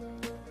right.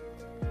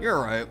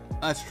 You're right.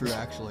 That's true,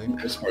 actually.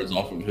 Discards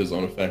off of his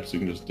own effect, so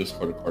you can just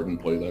discard a card and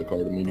play that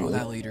card immediately. Oh,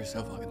 that leader's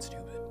so fucking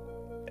stupid.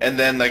 And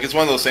then, like, it's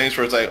one of those things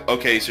where it's like,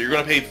 okay, so you're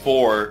gonna pay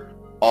 4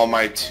 on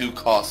my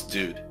 2-cost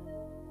dude.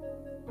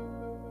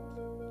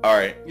 All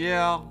right.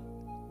 Yeah.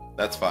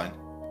 That's fine.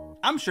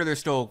 I'm sure they're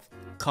still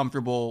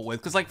comfortable with,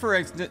 because like for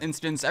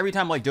instance, every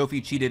time like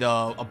Dofi cheated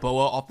a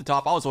boa off the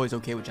top, I was always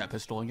okay with jet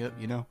pistoling it,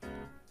 you know.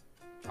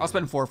 I'll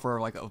spend 4 for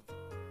like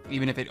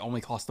even if it only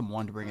cost them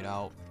 1 to bring it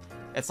out.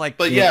 It's like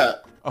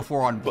a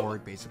 4 on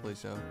board basically,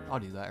 so I'll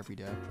do that every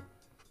day.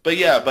 But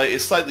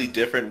it's slightly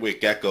different with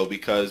Gekko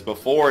because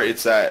before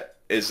is that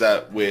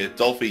with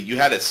Dolphy you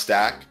had a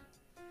stack,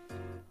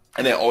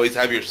 and then always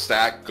have your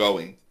stack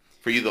going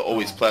for you to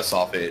always plus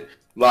off it.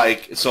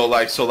 So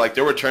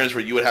there were turns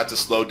where you would have to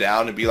slow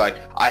down and be like,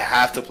 I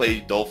have to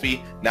play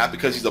Dolphy, not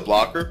because he's a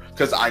blocker,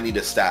 because I need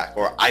a stack,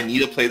 or I need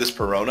to play this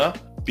Perona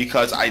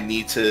because I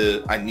need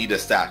a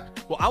stack.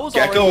 Well,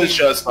 Gekko is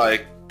just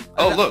like,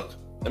 oh look,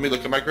 let me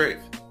look at my grave.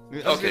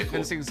 Okay,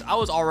 cool. I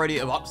was already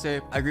about to say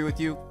I agree with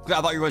you because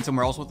I thought you were going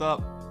somewhere else with that.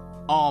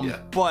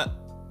 But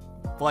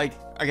like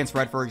against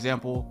Red, for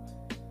example,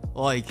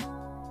 like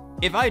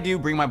if I do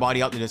bring my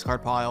body out the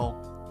discard pile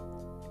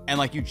and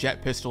like you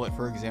jet pistol it,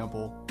 for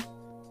example,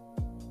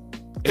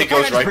 it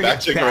goes right back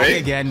to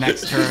grave again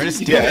next turn.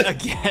 Just do it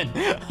again.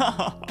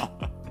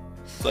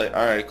 It's like,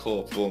 all right,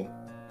 cool, boom.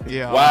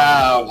 Yeah.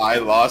 Wow, I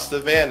lost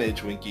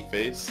advantage, winky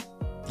face.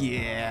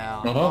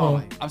 Yeah.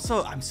 Oh, I'm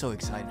so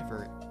excited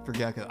for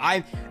Gekko.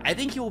 I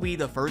think he will be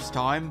the first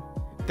time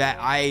that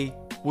I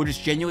will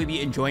just genuinely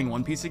be enjoying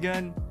One Piece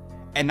again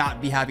and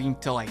not be having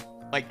to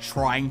like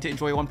trying to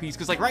enjoy One Piece,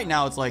 because like right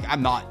now it's like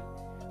I'm not.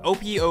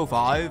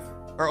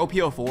 OP05 or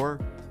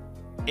OP04,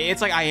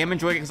 it's like I am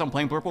enjoying it because I'm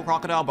playing Purple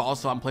Crocodile, but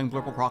also I'm playing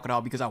Purple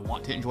Crocodile because I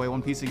want to enjoy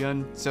One Piece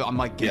again, so I'm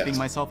like giving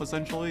myself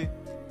essentially.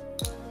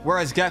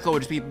 Whereas Gekko would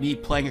just be me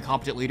playing a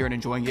competent leader and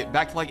enjoying it,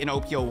 back to like in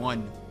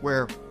OP01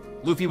 where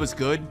Luffy was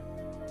good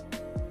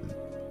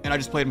and I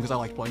just played him because I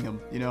liked playing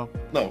him, you know?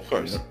 No, of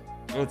course.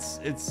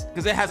 It's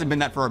because it hasn't been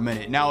that for a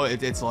minute. Now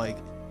it's like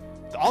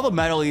all the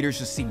meta leaders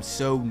just seem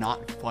so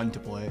not fun to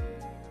play.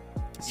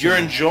 So, you're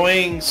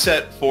enjoying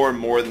set 4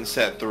 more than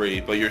set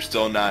 3, but you're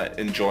still not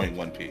enjoying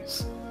One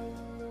Piece.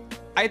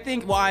 I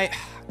think why,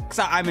 because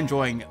I'm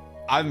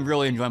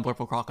really enjoying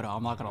Purple Crocodile,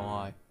 I'm not gonna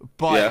lie.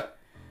 But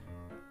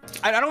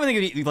I don't think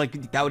it'd be,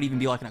 like that would even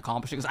be like an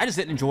accomplishment, because I just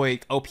didn't enjoy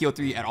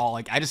OP03 at all.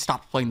 Like I just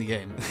stopped playing the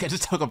game. I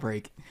just took a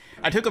break.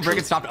 I took a break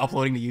and stopped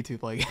uploading to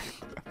YouTube. Like,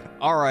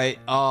 all right.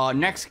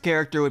 Next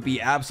character would be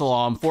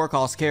Absalom,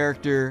 4-cost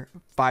character,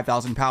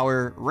 5,000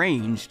 power,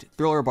 ranged,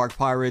 Thriller Bark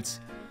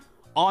Pirates.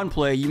 On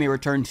play, you may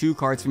return 2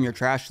 cards from your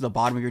trash to the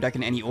bottom of your deck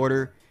in any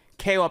order.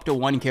 KO up to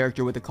 1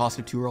 character with a cost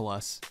of 2 or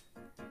less.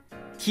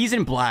 He's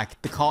in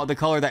black, the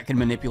color that can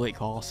manipulate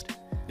cost.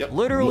 Yep.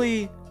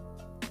 Literally,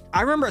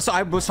 I remember, so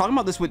I was talking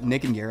about this with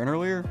Nick and Garen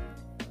earlier.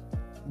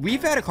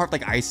 We've had a card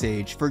like Ice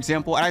Age, for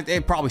example, and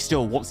it probably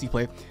still won't see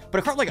play, but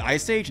a card like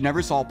Ice Age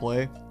never saw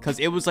play because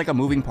it was like a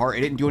moving part.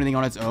 It didn't do anything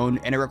on its own,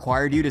 and it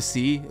required you to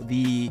see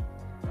the,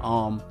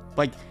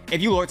 like,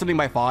 if you lured something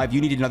by 5, you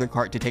needed another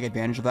card to take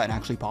advantage of that and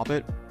actually pop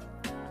it.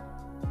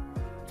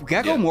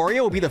 Gekko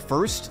Moria will be the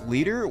first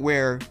leader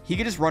where he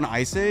can just run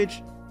Ice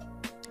Age,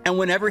 and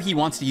whenever he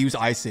wants to use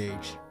Ice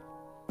Age,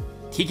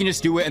 he can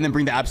just do it and then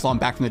bring the Absalom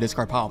back from the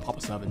discard pile and pop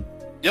a 7.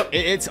 Yep.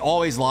 It's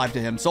always live to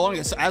him.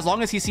 As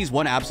long as he sees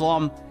 1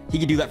 Absalom, he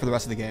can do that for the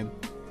rest of the game.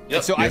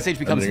 Yep. So Ice Age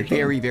becomes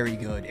very, very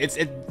good.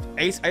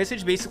 Ice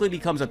Age basically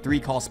becomes a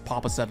 3-cost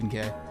pop a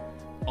 7k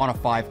on a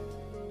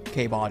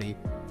 5k body.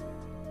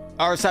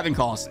 Or 7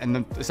 cost and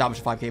then establish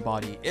a 5k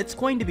body. It's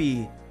going to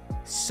be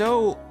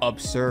so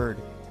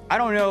absurd. I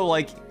don't know,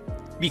 like,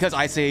 because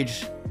Ice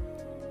Age,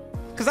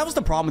 because that was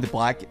the problem with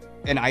Black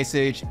and Ice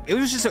Age. It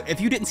was just, if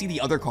you didn't see the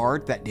other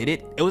card that did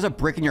it, it was a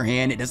brick in your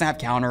hand. It doesn't have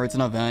counter. It's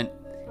an event.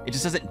 It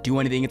just doesn't do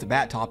anything. It's a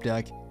bat top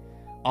deck.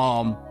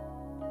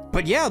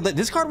 But yeah,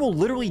 this card will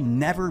literally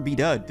never be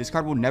dead. This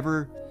card will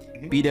never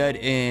be dead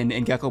in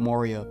Gekko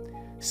Moria.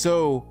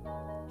 So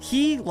I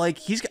feel like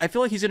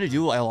he's gonna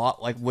do a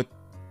lot like with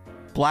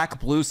Black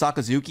Blue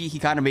Sakazuki. He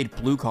kind of made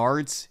blue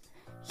cards.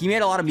 He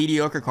made a lot of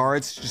mediocre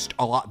cards just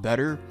a lot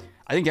better.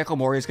 I think Gekko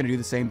Moria is going to do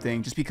the same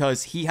thing just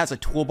because he has a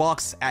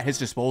toolbox at his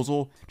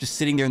disposal, just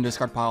sitting there in the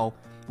discard pile,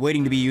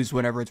 waiting to be used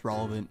whenever it's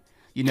relevant.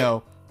 You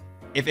know,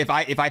 if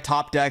I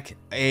top deck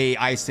a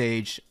Ice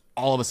Age,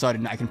 all of a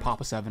sudden I can pop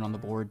a 7 on the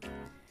board.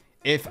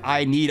 If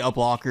I need a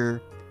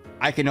blocker,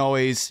 I can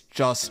always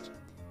just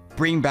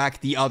bring back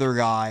the other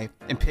guy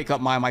and pick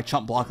up my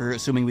chump blocker,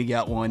 assuming we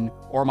get one,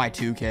 or my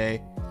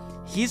 2K.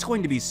 He's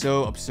going to be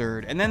so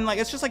absurd. And then, like,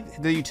 it's just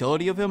like the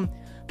utility of him,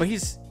 but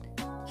he's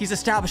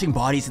establishing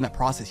bodies in that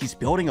process. He's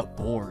building a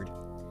board.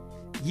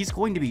 He's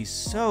going to be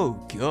so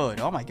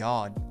good. Oh my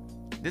god.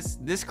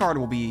 This card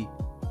will be...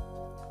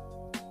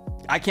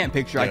 I can't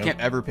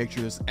ever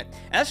picture this. And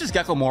that's just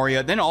Gekko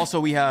Moria. Then also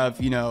we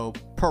have, you know,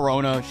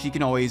 Perona. She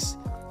can always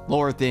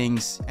lower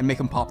things and make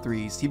him pop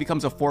 3s. He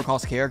becomes a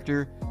 4-cost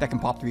character that can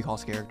pop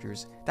 3-cost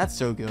characters. That's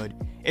so good.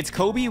 It's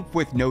Kobe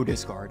with no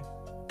discard.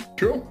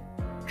 True.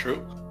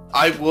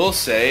 I will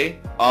say,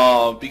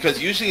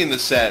 because usually in the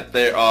set,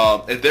 there,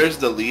 if there's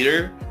the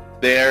leader,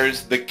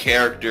 there's the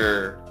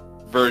character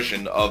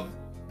version of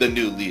the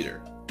new leader.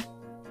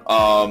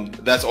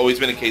 That's always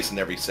been the case in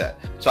every set.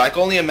 So I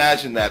can only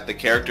imagine that the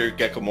character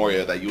Gekko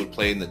Moria that you would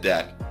play in the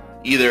deck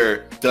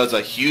either does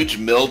a huge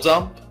mill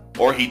dump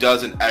or he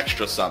does an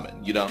extra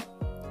summon, you know?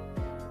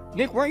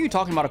 Nick, weren't you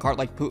talking about a card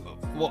like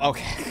well,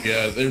 okay.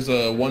 Yeah, there's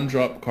a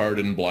 1-drop card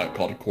in black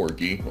called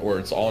Corgi, where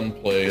it's on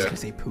play.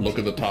 Look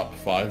at the top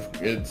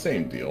 5.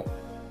 Same deal.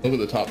 Look at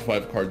the top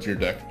 5 cards in your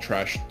deck,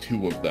 trash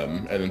 2 of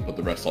them, and then put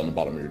the rest on the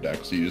bottom of your deck.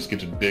 So you just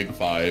get to dig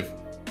 5,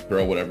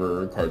 throw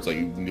whatever cards that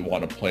you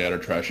want to play out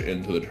of trash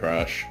into the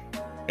trash,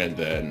 and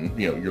then,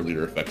 you know, your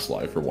leader effects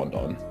live for 1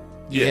 Dawn.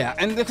 Yeah,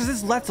 and because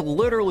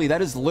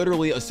that is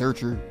literally a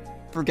searcher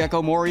for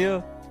Gekko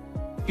Moria.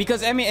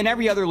 Because, I mean, in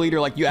every other leader,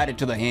 like, you add it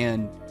to the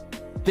hand.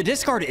 The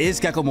discard is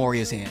Gekko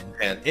Moria's hand.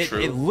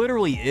 It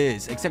literally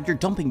is, except you're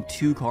dumping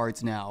 2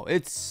 cards now.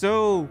 It's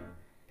so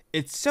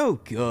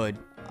good.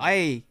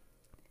 I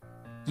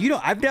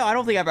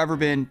don't think I've ever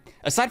been,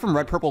 aside from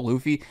Red Purple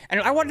Luffy,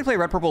 and I wanted to play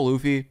Red Purple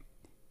Luffy.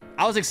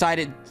 I was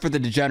excited for the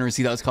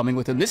degeneracy that was coming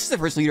with him. This is the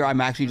first leader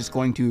I'm actually just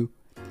going to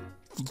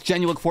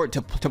genuinely look forward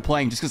to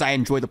playing, just because I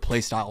enjoy the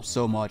playstyle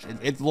so much.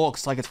 It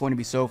looks like it's going to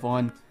be so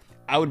fun.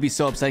 I would be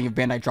so upset if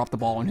Bandai dropped the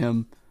ball on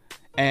him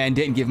and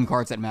didn't give him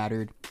cards that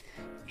mattered.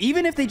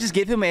 Even if they just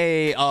give him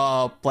a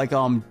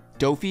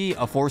Dofi,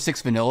 a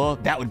 4/6 vanilla,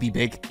 that would be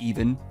big.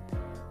 Even,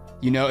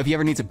 you know, if he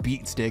ever needs a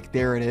beat stick,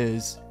 there it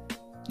is.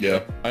 Yeah,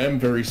 I am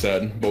very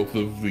sad both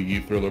of the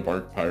Thriller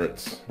Bark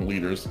Pirates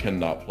leaders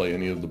cannot play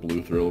any of the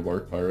blue Thriller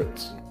Bark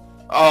Pirates.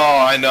 Oh,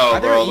 I know,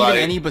 Are there bro. even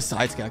any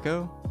besides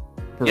Gekko?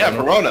 Perona. Yeah,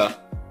 Perona.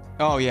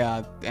 Oh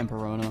yeah, and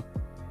Perona.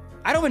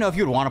 I don't even know if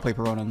you would want to play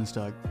Perona in this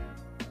deck.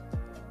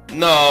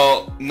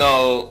 No,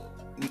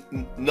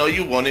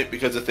 you wouldn't,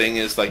 because the thing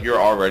is, like,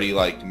 you're already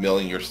like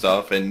milling your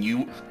stuff, and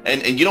you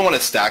don't want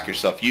to stack your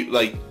stuff. You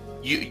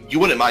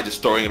wouldn't mind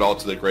just throwing it all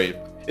to the grave.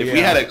 If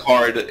we had a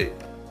card,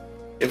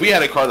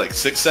 like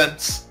 6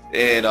 cents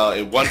in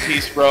One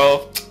Piece,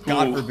 bro.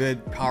 God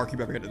forbid Power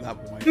Cube ever get to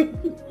that point.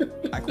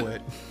 I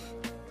quit.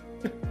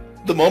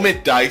 The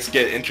moment dice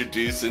get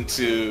introduced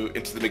into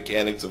the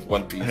mechanics of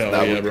One Piece, hell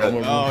yeah, bro.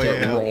 I'm gonna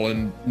start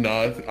rolling.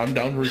 Nah, I'm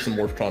down for some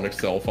Morphtronic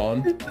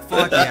Self-On.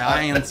 Fuck yeah,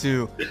 I am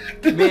too.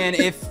 Man,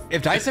 if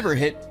dice ever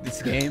hit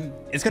this game,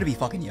 it's gonna be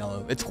fucking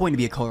yellow. It's going to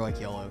be a color like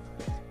yellow.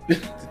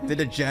 The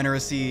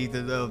degeneracy,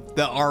 the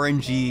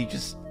RNG,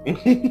 just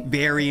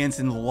variance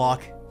and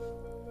luck.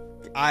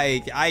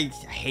 I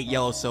hate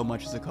yellow so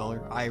much as a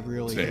color. I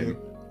really do.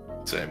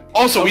 Same.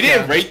 Also, we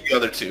didn't rate the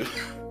other 2.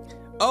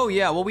 Oh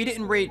yeah, well we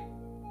didn't rate.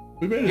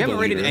 We haven't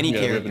rated any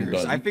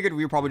characters. I figured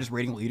we were probably just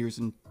rating leaders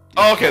and.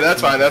 Oh, okay,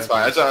 that's fine. That's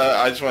fine.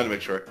 I just wanted to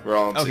make sure we're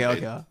all on the same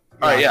page. All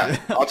right, yeah.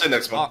 I'll take the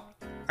next one. All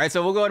right,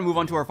 so we'll go ahead and move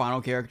on to our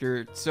final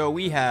character. So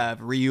we have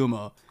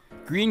Ryuma,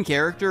 green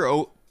character.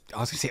 Oh, I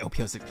was gonna say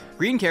OP06.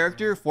 Green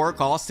character, 4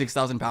 cost,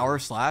 6,000 power /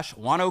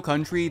 Wano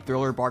Country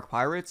Thriller Bark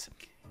Pirates.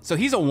 So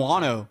he's a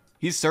Wano.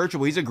 He's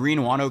searchable. He's a green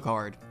Wano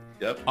card.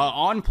 Yep.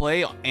 On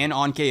play and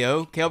on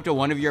KO up to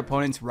one of your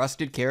opponent's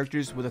rested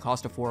characters with a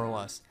cost of 4 or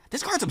less.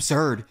 This card's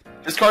absurd.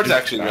 This card's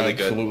actually really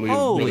good.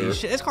 Holy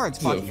shit, this card's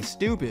fucking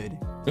stupid.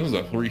 This is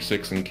a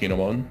 3/6 in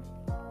Kinemon.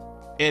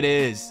 It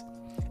is.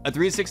 A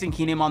 3/6 in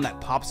Kinemon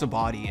that pops a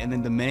body, and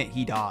then the minute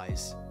he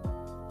dies.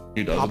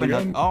 He does it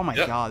again? Oh my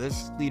god,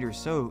 this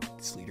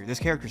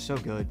character's so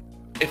good.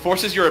 It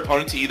forces your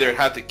opponent to either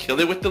have to kill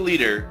it with the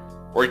leader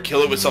or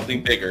kill it with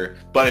something bigger.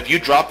 But if you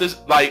drop this,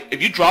 like,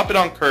 if you drop it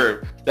on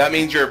curve, that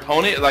means your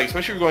opponent, like,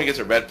 especially if you're going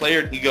against a red player,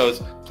 and he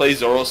goes, play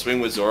Zoro,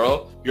 swing with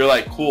Zoro, you're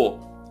like,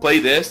 cool, play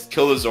this,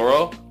 kill the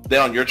Zoro,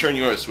 then on your turn,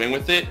 you're going to swing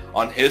with it.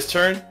 On his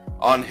turn,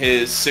 on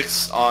his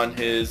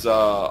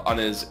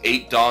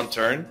 8 Dawn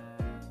turn,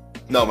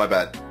 no, my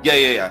bad.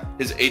 Yeah.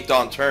 His 8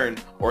 Dawn turn,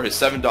 or his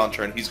 7 Dawn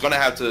turn, he's going to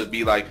have to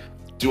be like,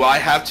 do I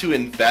have to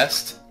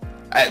invest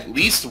at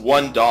least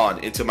 1 Dawn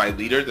into my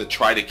leader to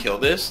try to kill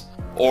this?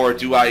 Or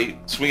do I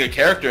swing a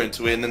character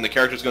into it and then the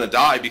character's gonna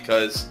die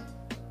because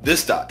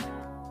this died?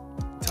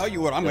 Tell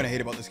you what I'm gonna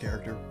hate about this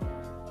character.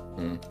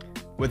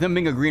 With him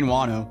being a green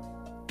Wano,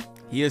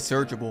 he is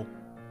searchable.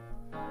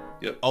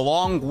 Yep.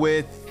 Along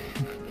with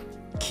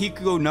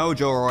Kiko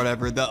Nojo or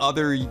whatever,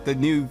 the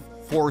new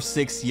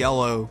 4/6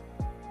 yellow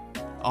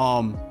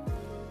Wano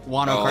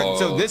card.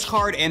 So this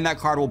card and that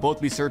card will both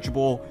be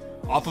searchable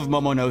off of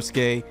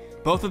Momonosuke.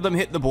 Both of them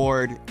hit the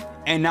board.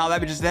 And now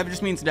that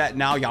just means that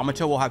now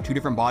Yamato will have 2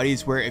 different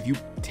bodies where if you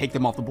take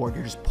them off the board,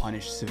 you're just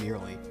punished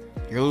severely.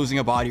 You're losing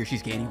a body or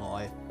she's gaining a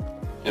life.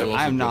 Yeah, well,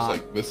 I'm not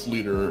like this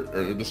leader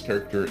or this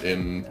character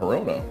in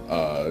Perona.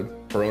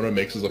 Perona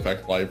makes his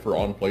effect live for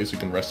on play, so you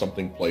can rest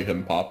something, play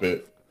him, pop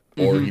it,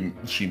 or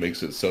she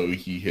makes it so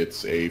he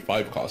hits a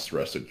 5-cost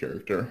rested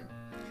character.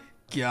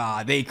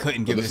 God, they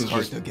couldn't give this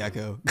card to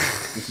Gekko.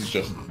 This is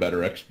just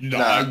better. I wish.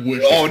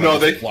 Oh no,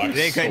 they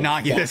could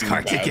not give this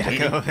card to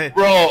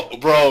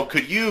Gekko. Bro,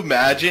 could you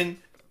imagine?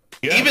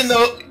 Yes.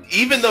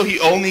 Even though he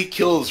only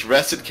kills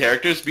rested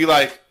characters, be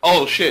like,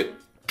 oh shit,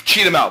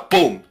 cheat him out,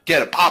 boom,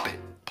 get it, pop it,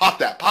 pop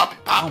that, pop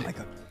it, pop it. Oh my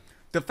god,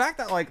 the fact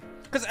that like,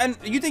 and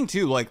you think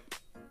too, like,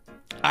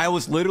 I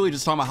was literally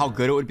just talking about how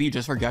good it would be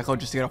just for Gekko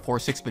just to get a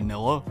 4/6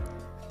 vanilla.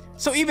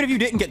 So even if you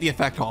didn't get the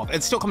effect off,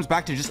 it still comes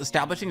back to just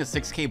establishing a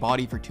 6k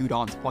body for 2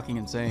 Dons, fucking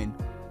insane.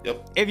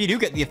 Yep. If you do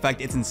get the effect,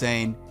 it's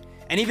insane.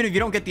 And even if you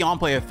don't get the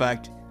on-play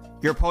effect,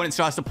 your opponent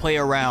still has to play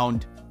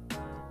around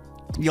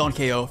the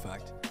on-KO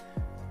effect.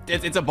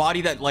 It's a body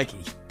that, like,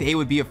 they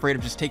would be afraid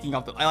of just taking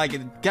off the... Like,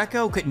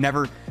 Gekko could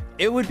never...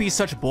 It would be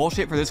such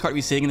bullshit for this card to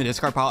be sitting in the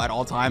discard pile at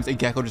all times, and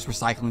Gekko just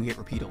recycling it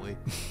repeatedly.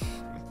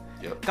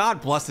 Yep. God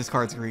bless this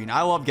card's green.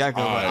 I love Gekko,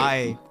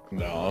 but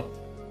No.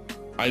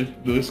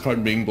 This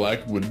card being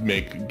black would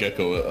make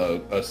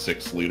Gekko a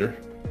 6 leader.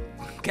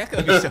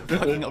 Gekko is so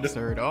fucking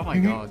absurd. Oh my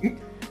god.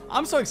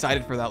 I'm so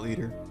excited for that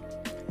leader.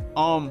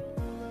 What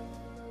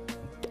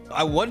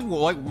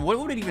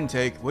would it even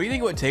take? What do you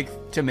think it would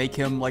take to make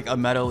him like a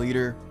meta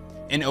leader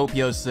in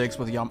OP06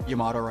 with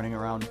Yamato running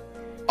around?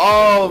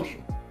 I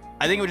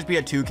think it would just be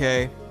a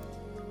 2K.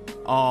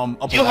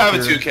 He'll have a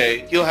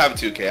 2K. He'll have a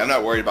 2K. I'm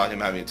not worried about him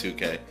having a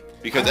 2K.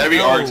 Because every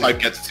archetype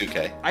gets a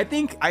 2K. I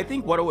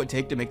think what it would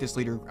take to make this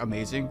leader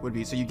amazing would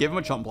be, so you give him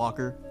a chump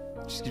blocker,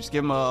 just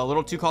give him a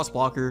little 2-cost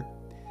blocker,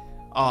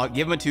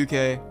 give him a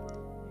 2K,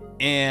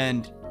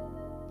 and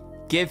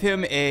give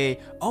him a,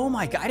 oh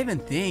my god, I didn't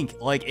even think,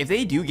 like, if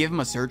they do give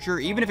him a searcher,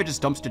 even if it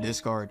just dumps to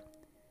discard,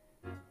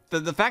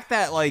 the fact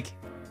that, like,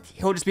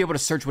 he'll just be able to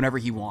search whenever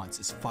he wants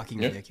is fucking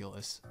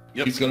ridiculous.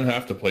 Yep. He's gonna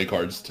have to play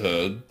cards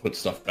to put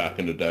stuff back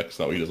into decks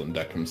so he doesn't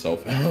deck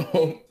himself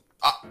out.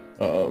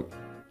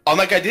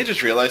 Like, I did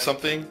just realize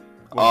something.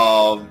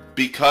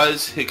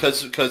 Because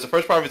the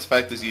first part of its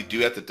effect is you do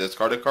have to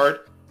discard a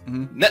card.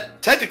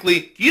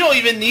 Technically, you don't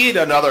even need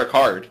another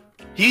card.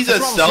 He's a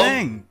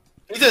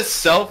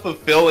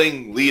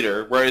self-fulfilling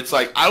leader where it's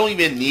like, I don't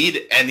even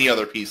need any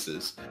other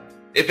pieces.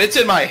 If it's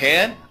in my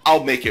hand,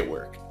 I'll make it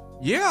work.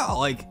 Yeah,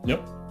 like,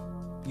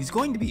 he's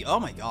going to be,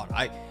 oh my god.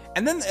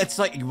 And then it's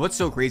like, what's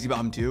so crazy about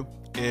him too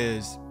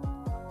is,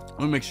 let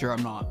me make sure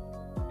I'm not,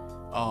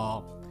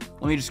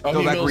 let me just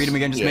go back and read him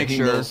again, just make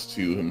sure. He knows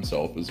to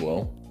himself as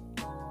well.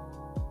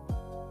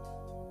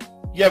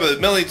 Yeah, but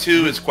milling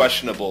 2 is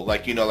questionable.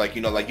 Like,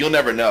 you'll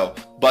never know.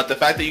 But the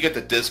fact that you get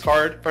the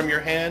discard from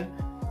your hand,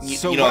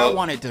 so what I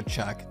wanted to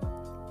check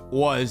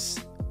was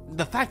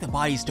the fact that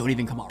bodies don't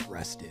even come out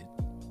rested.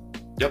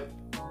 Yep.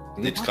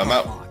 They just come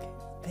out.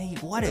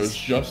 What is? There's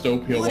just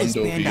OP01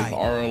 to OP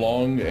are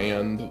long,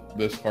 and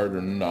this card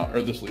are not,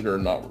 or this leader are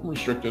not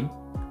restricted.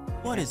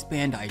 What is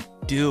Bandai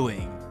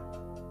doing?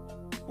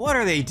 What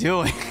are they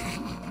doing?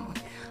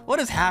 What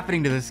is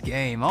happening to this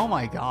game? Oh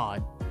my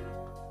god.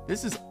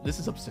 This is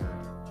absurd.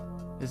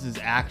 This is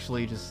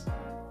actually just...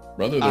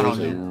 Brother, there's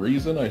a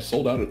reason I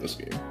sold out at this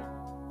game.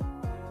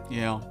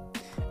 Yeah.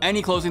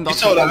 Any closing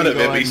thoughts? You sold out of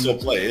it, but you still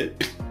play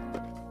it.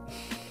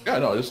 Yeah,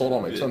 no, I just sold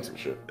all my cents and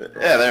shit.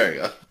 Yeah, there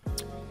you go.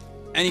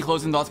 Any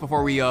closing thoughts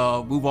before we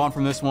move on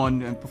from this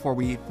one and before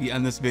we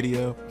end this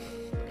video?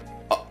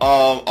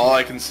 All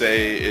I can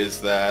say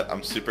is that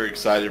I'm super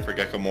excited for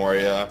Gekko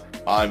Moria.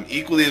 I'm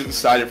equally as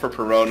excited for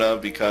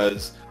Perona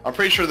because I'm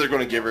pretty sure they're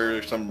going to give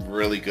her some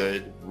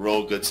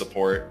real good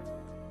support.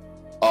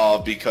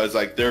 Because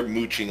like they're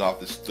mooching off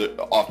the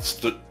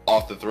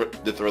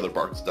Thriller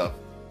Bark stuff.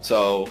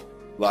 So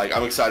like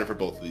I'm excited for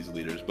both of these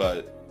leaders,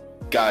 but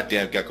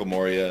goddamn, Gekko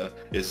Moria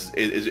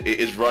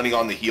is running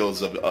on the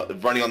heels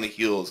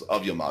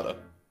of Yamato.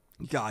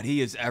 God,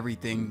 he is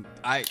everything.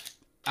 I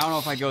don't know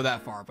if I go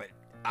that far, but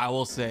I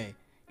will say,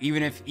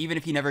 even if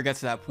he never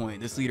gets to that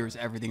point, this leader is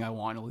everything I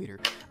want in a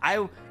leader.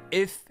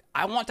 If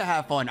I want to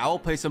have fun, I will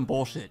play some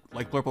bullshit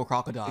like Blurple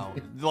Crocodile.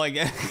 Like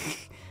at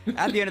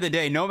the end of the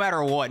day, no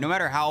matter what, no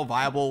matter how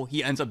viable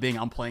he ends up being,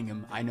 I'm playing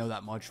him. I know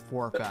that much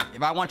for a fact.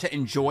 If I want to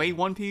enjoy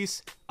One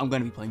Piece, I'm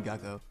gonna be playing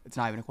Gekko. It's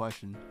not even a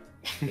question.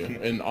 Yeah,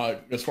 and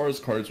as far as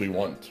cards we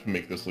want to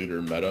make this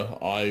leader meta,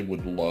 I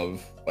would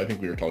love, I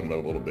think we were talking about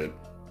it a little bit,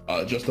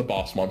 just a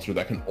boss monster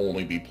that can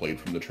only be played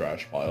from the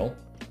trash pile.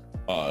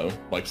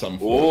 Like some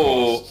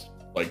 4-cost,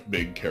 like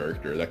big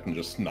character that can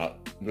just not,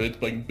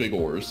 it's like big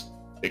ores.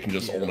 It can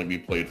just only be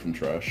played from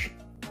trash.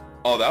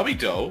 Oh, that'd be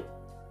dope.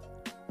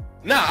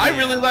 Nah, yeah. I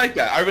really like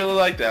that. I really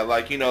like that.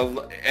 Like, you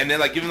know, and then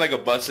like giving like a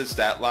busted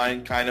stat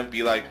line, kind of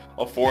be like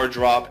a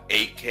 4-drop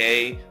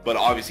 8K, but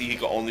obviously he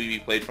can only be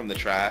played from the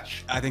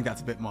trash. I think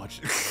that's a bit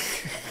much.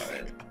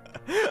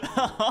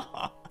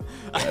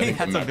 If think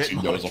that's a bit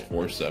much. That was a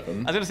 4-7. I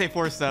was gonna say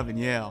 4-7,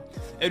 yeah.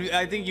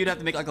 I think you'd have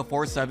to make like a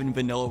 4-7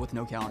 vanilla with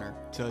no counter.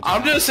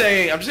 I'm just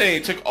saying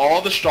it took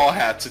all the straw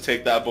hats to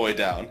take that boy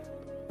down.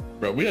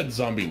 Bro, we had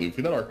zombie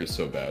Luffy. That arc is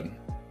so bad.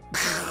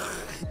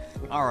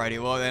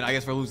 Alrighty, well then I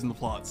guess we're losing the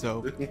plot.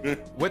 So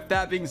with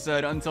that being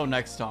said, until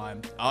next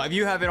time, if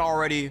you haven't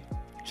already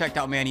checked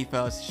out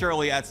Manifest,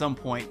 surely at some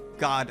point,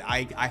 God,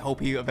 I hope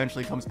he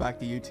eventually comes back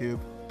to YouTube.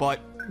 But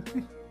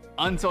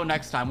until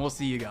next time, we'll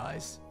see you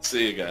guys.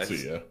 See you guys.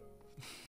 See ya.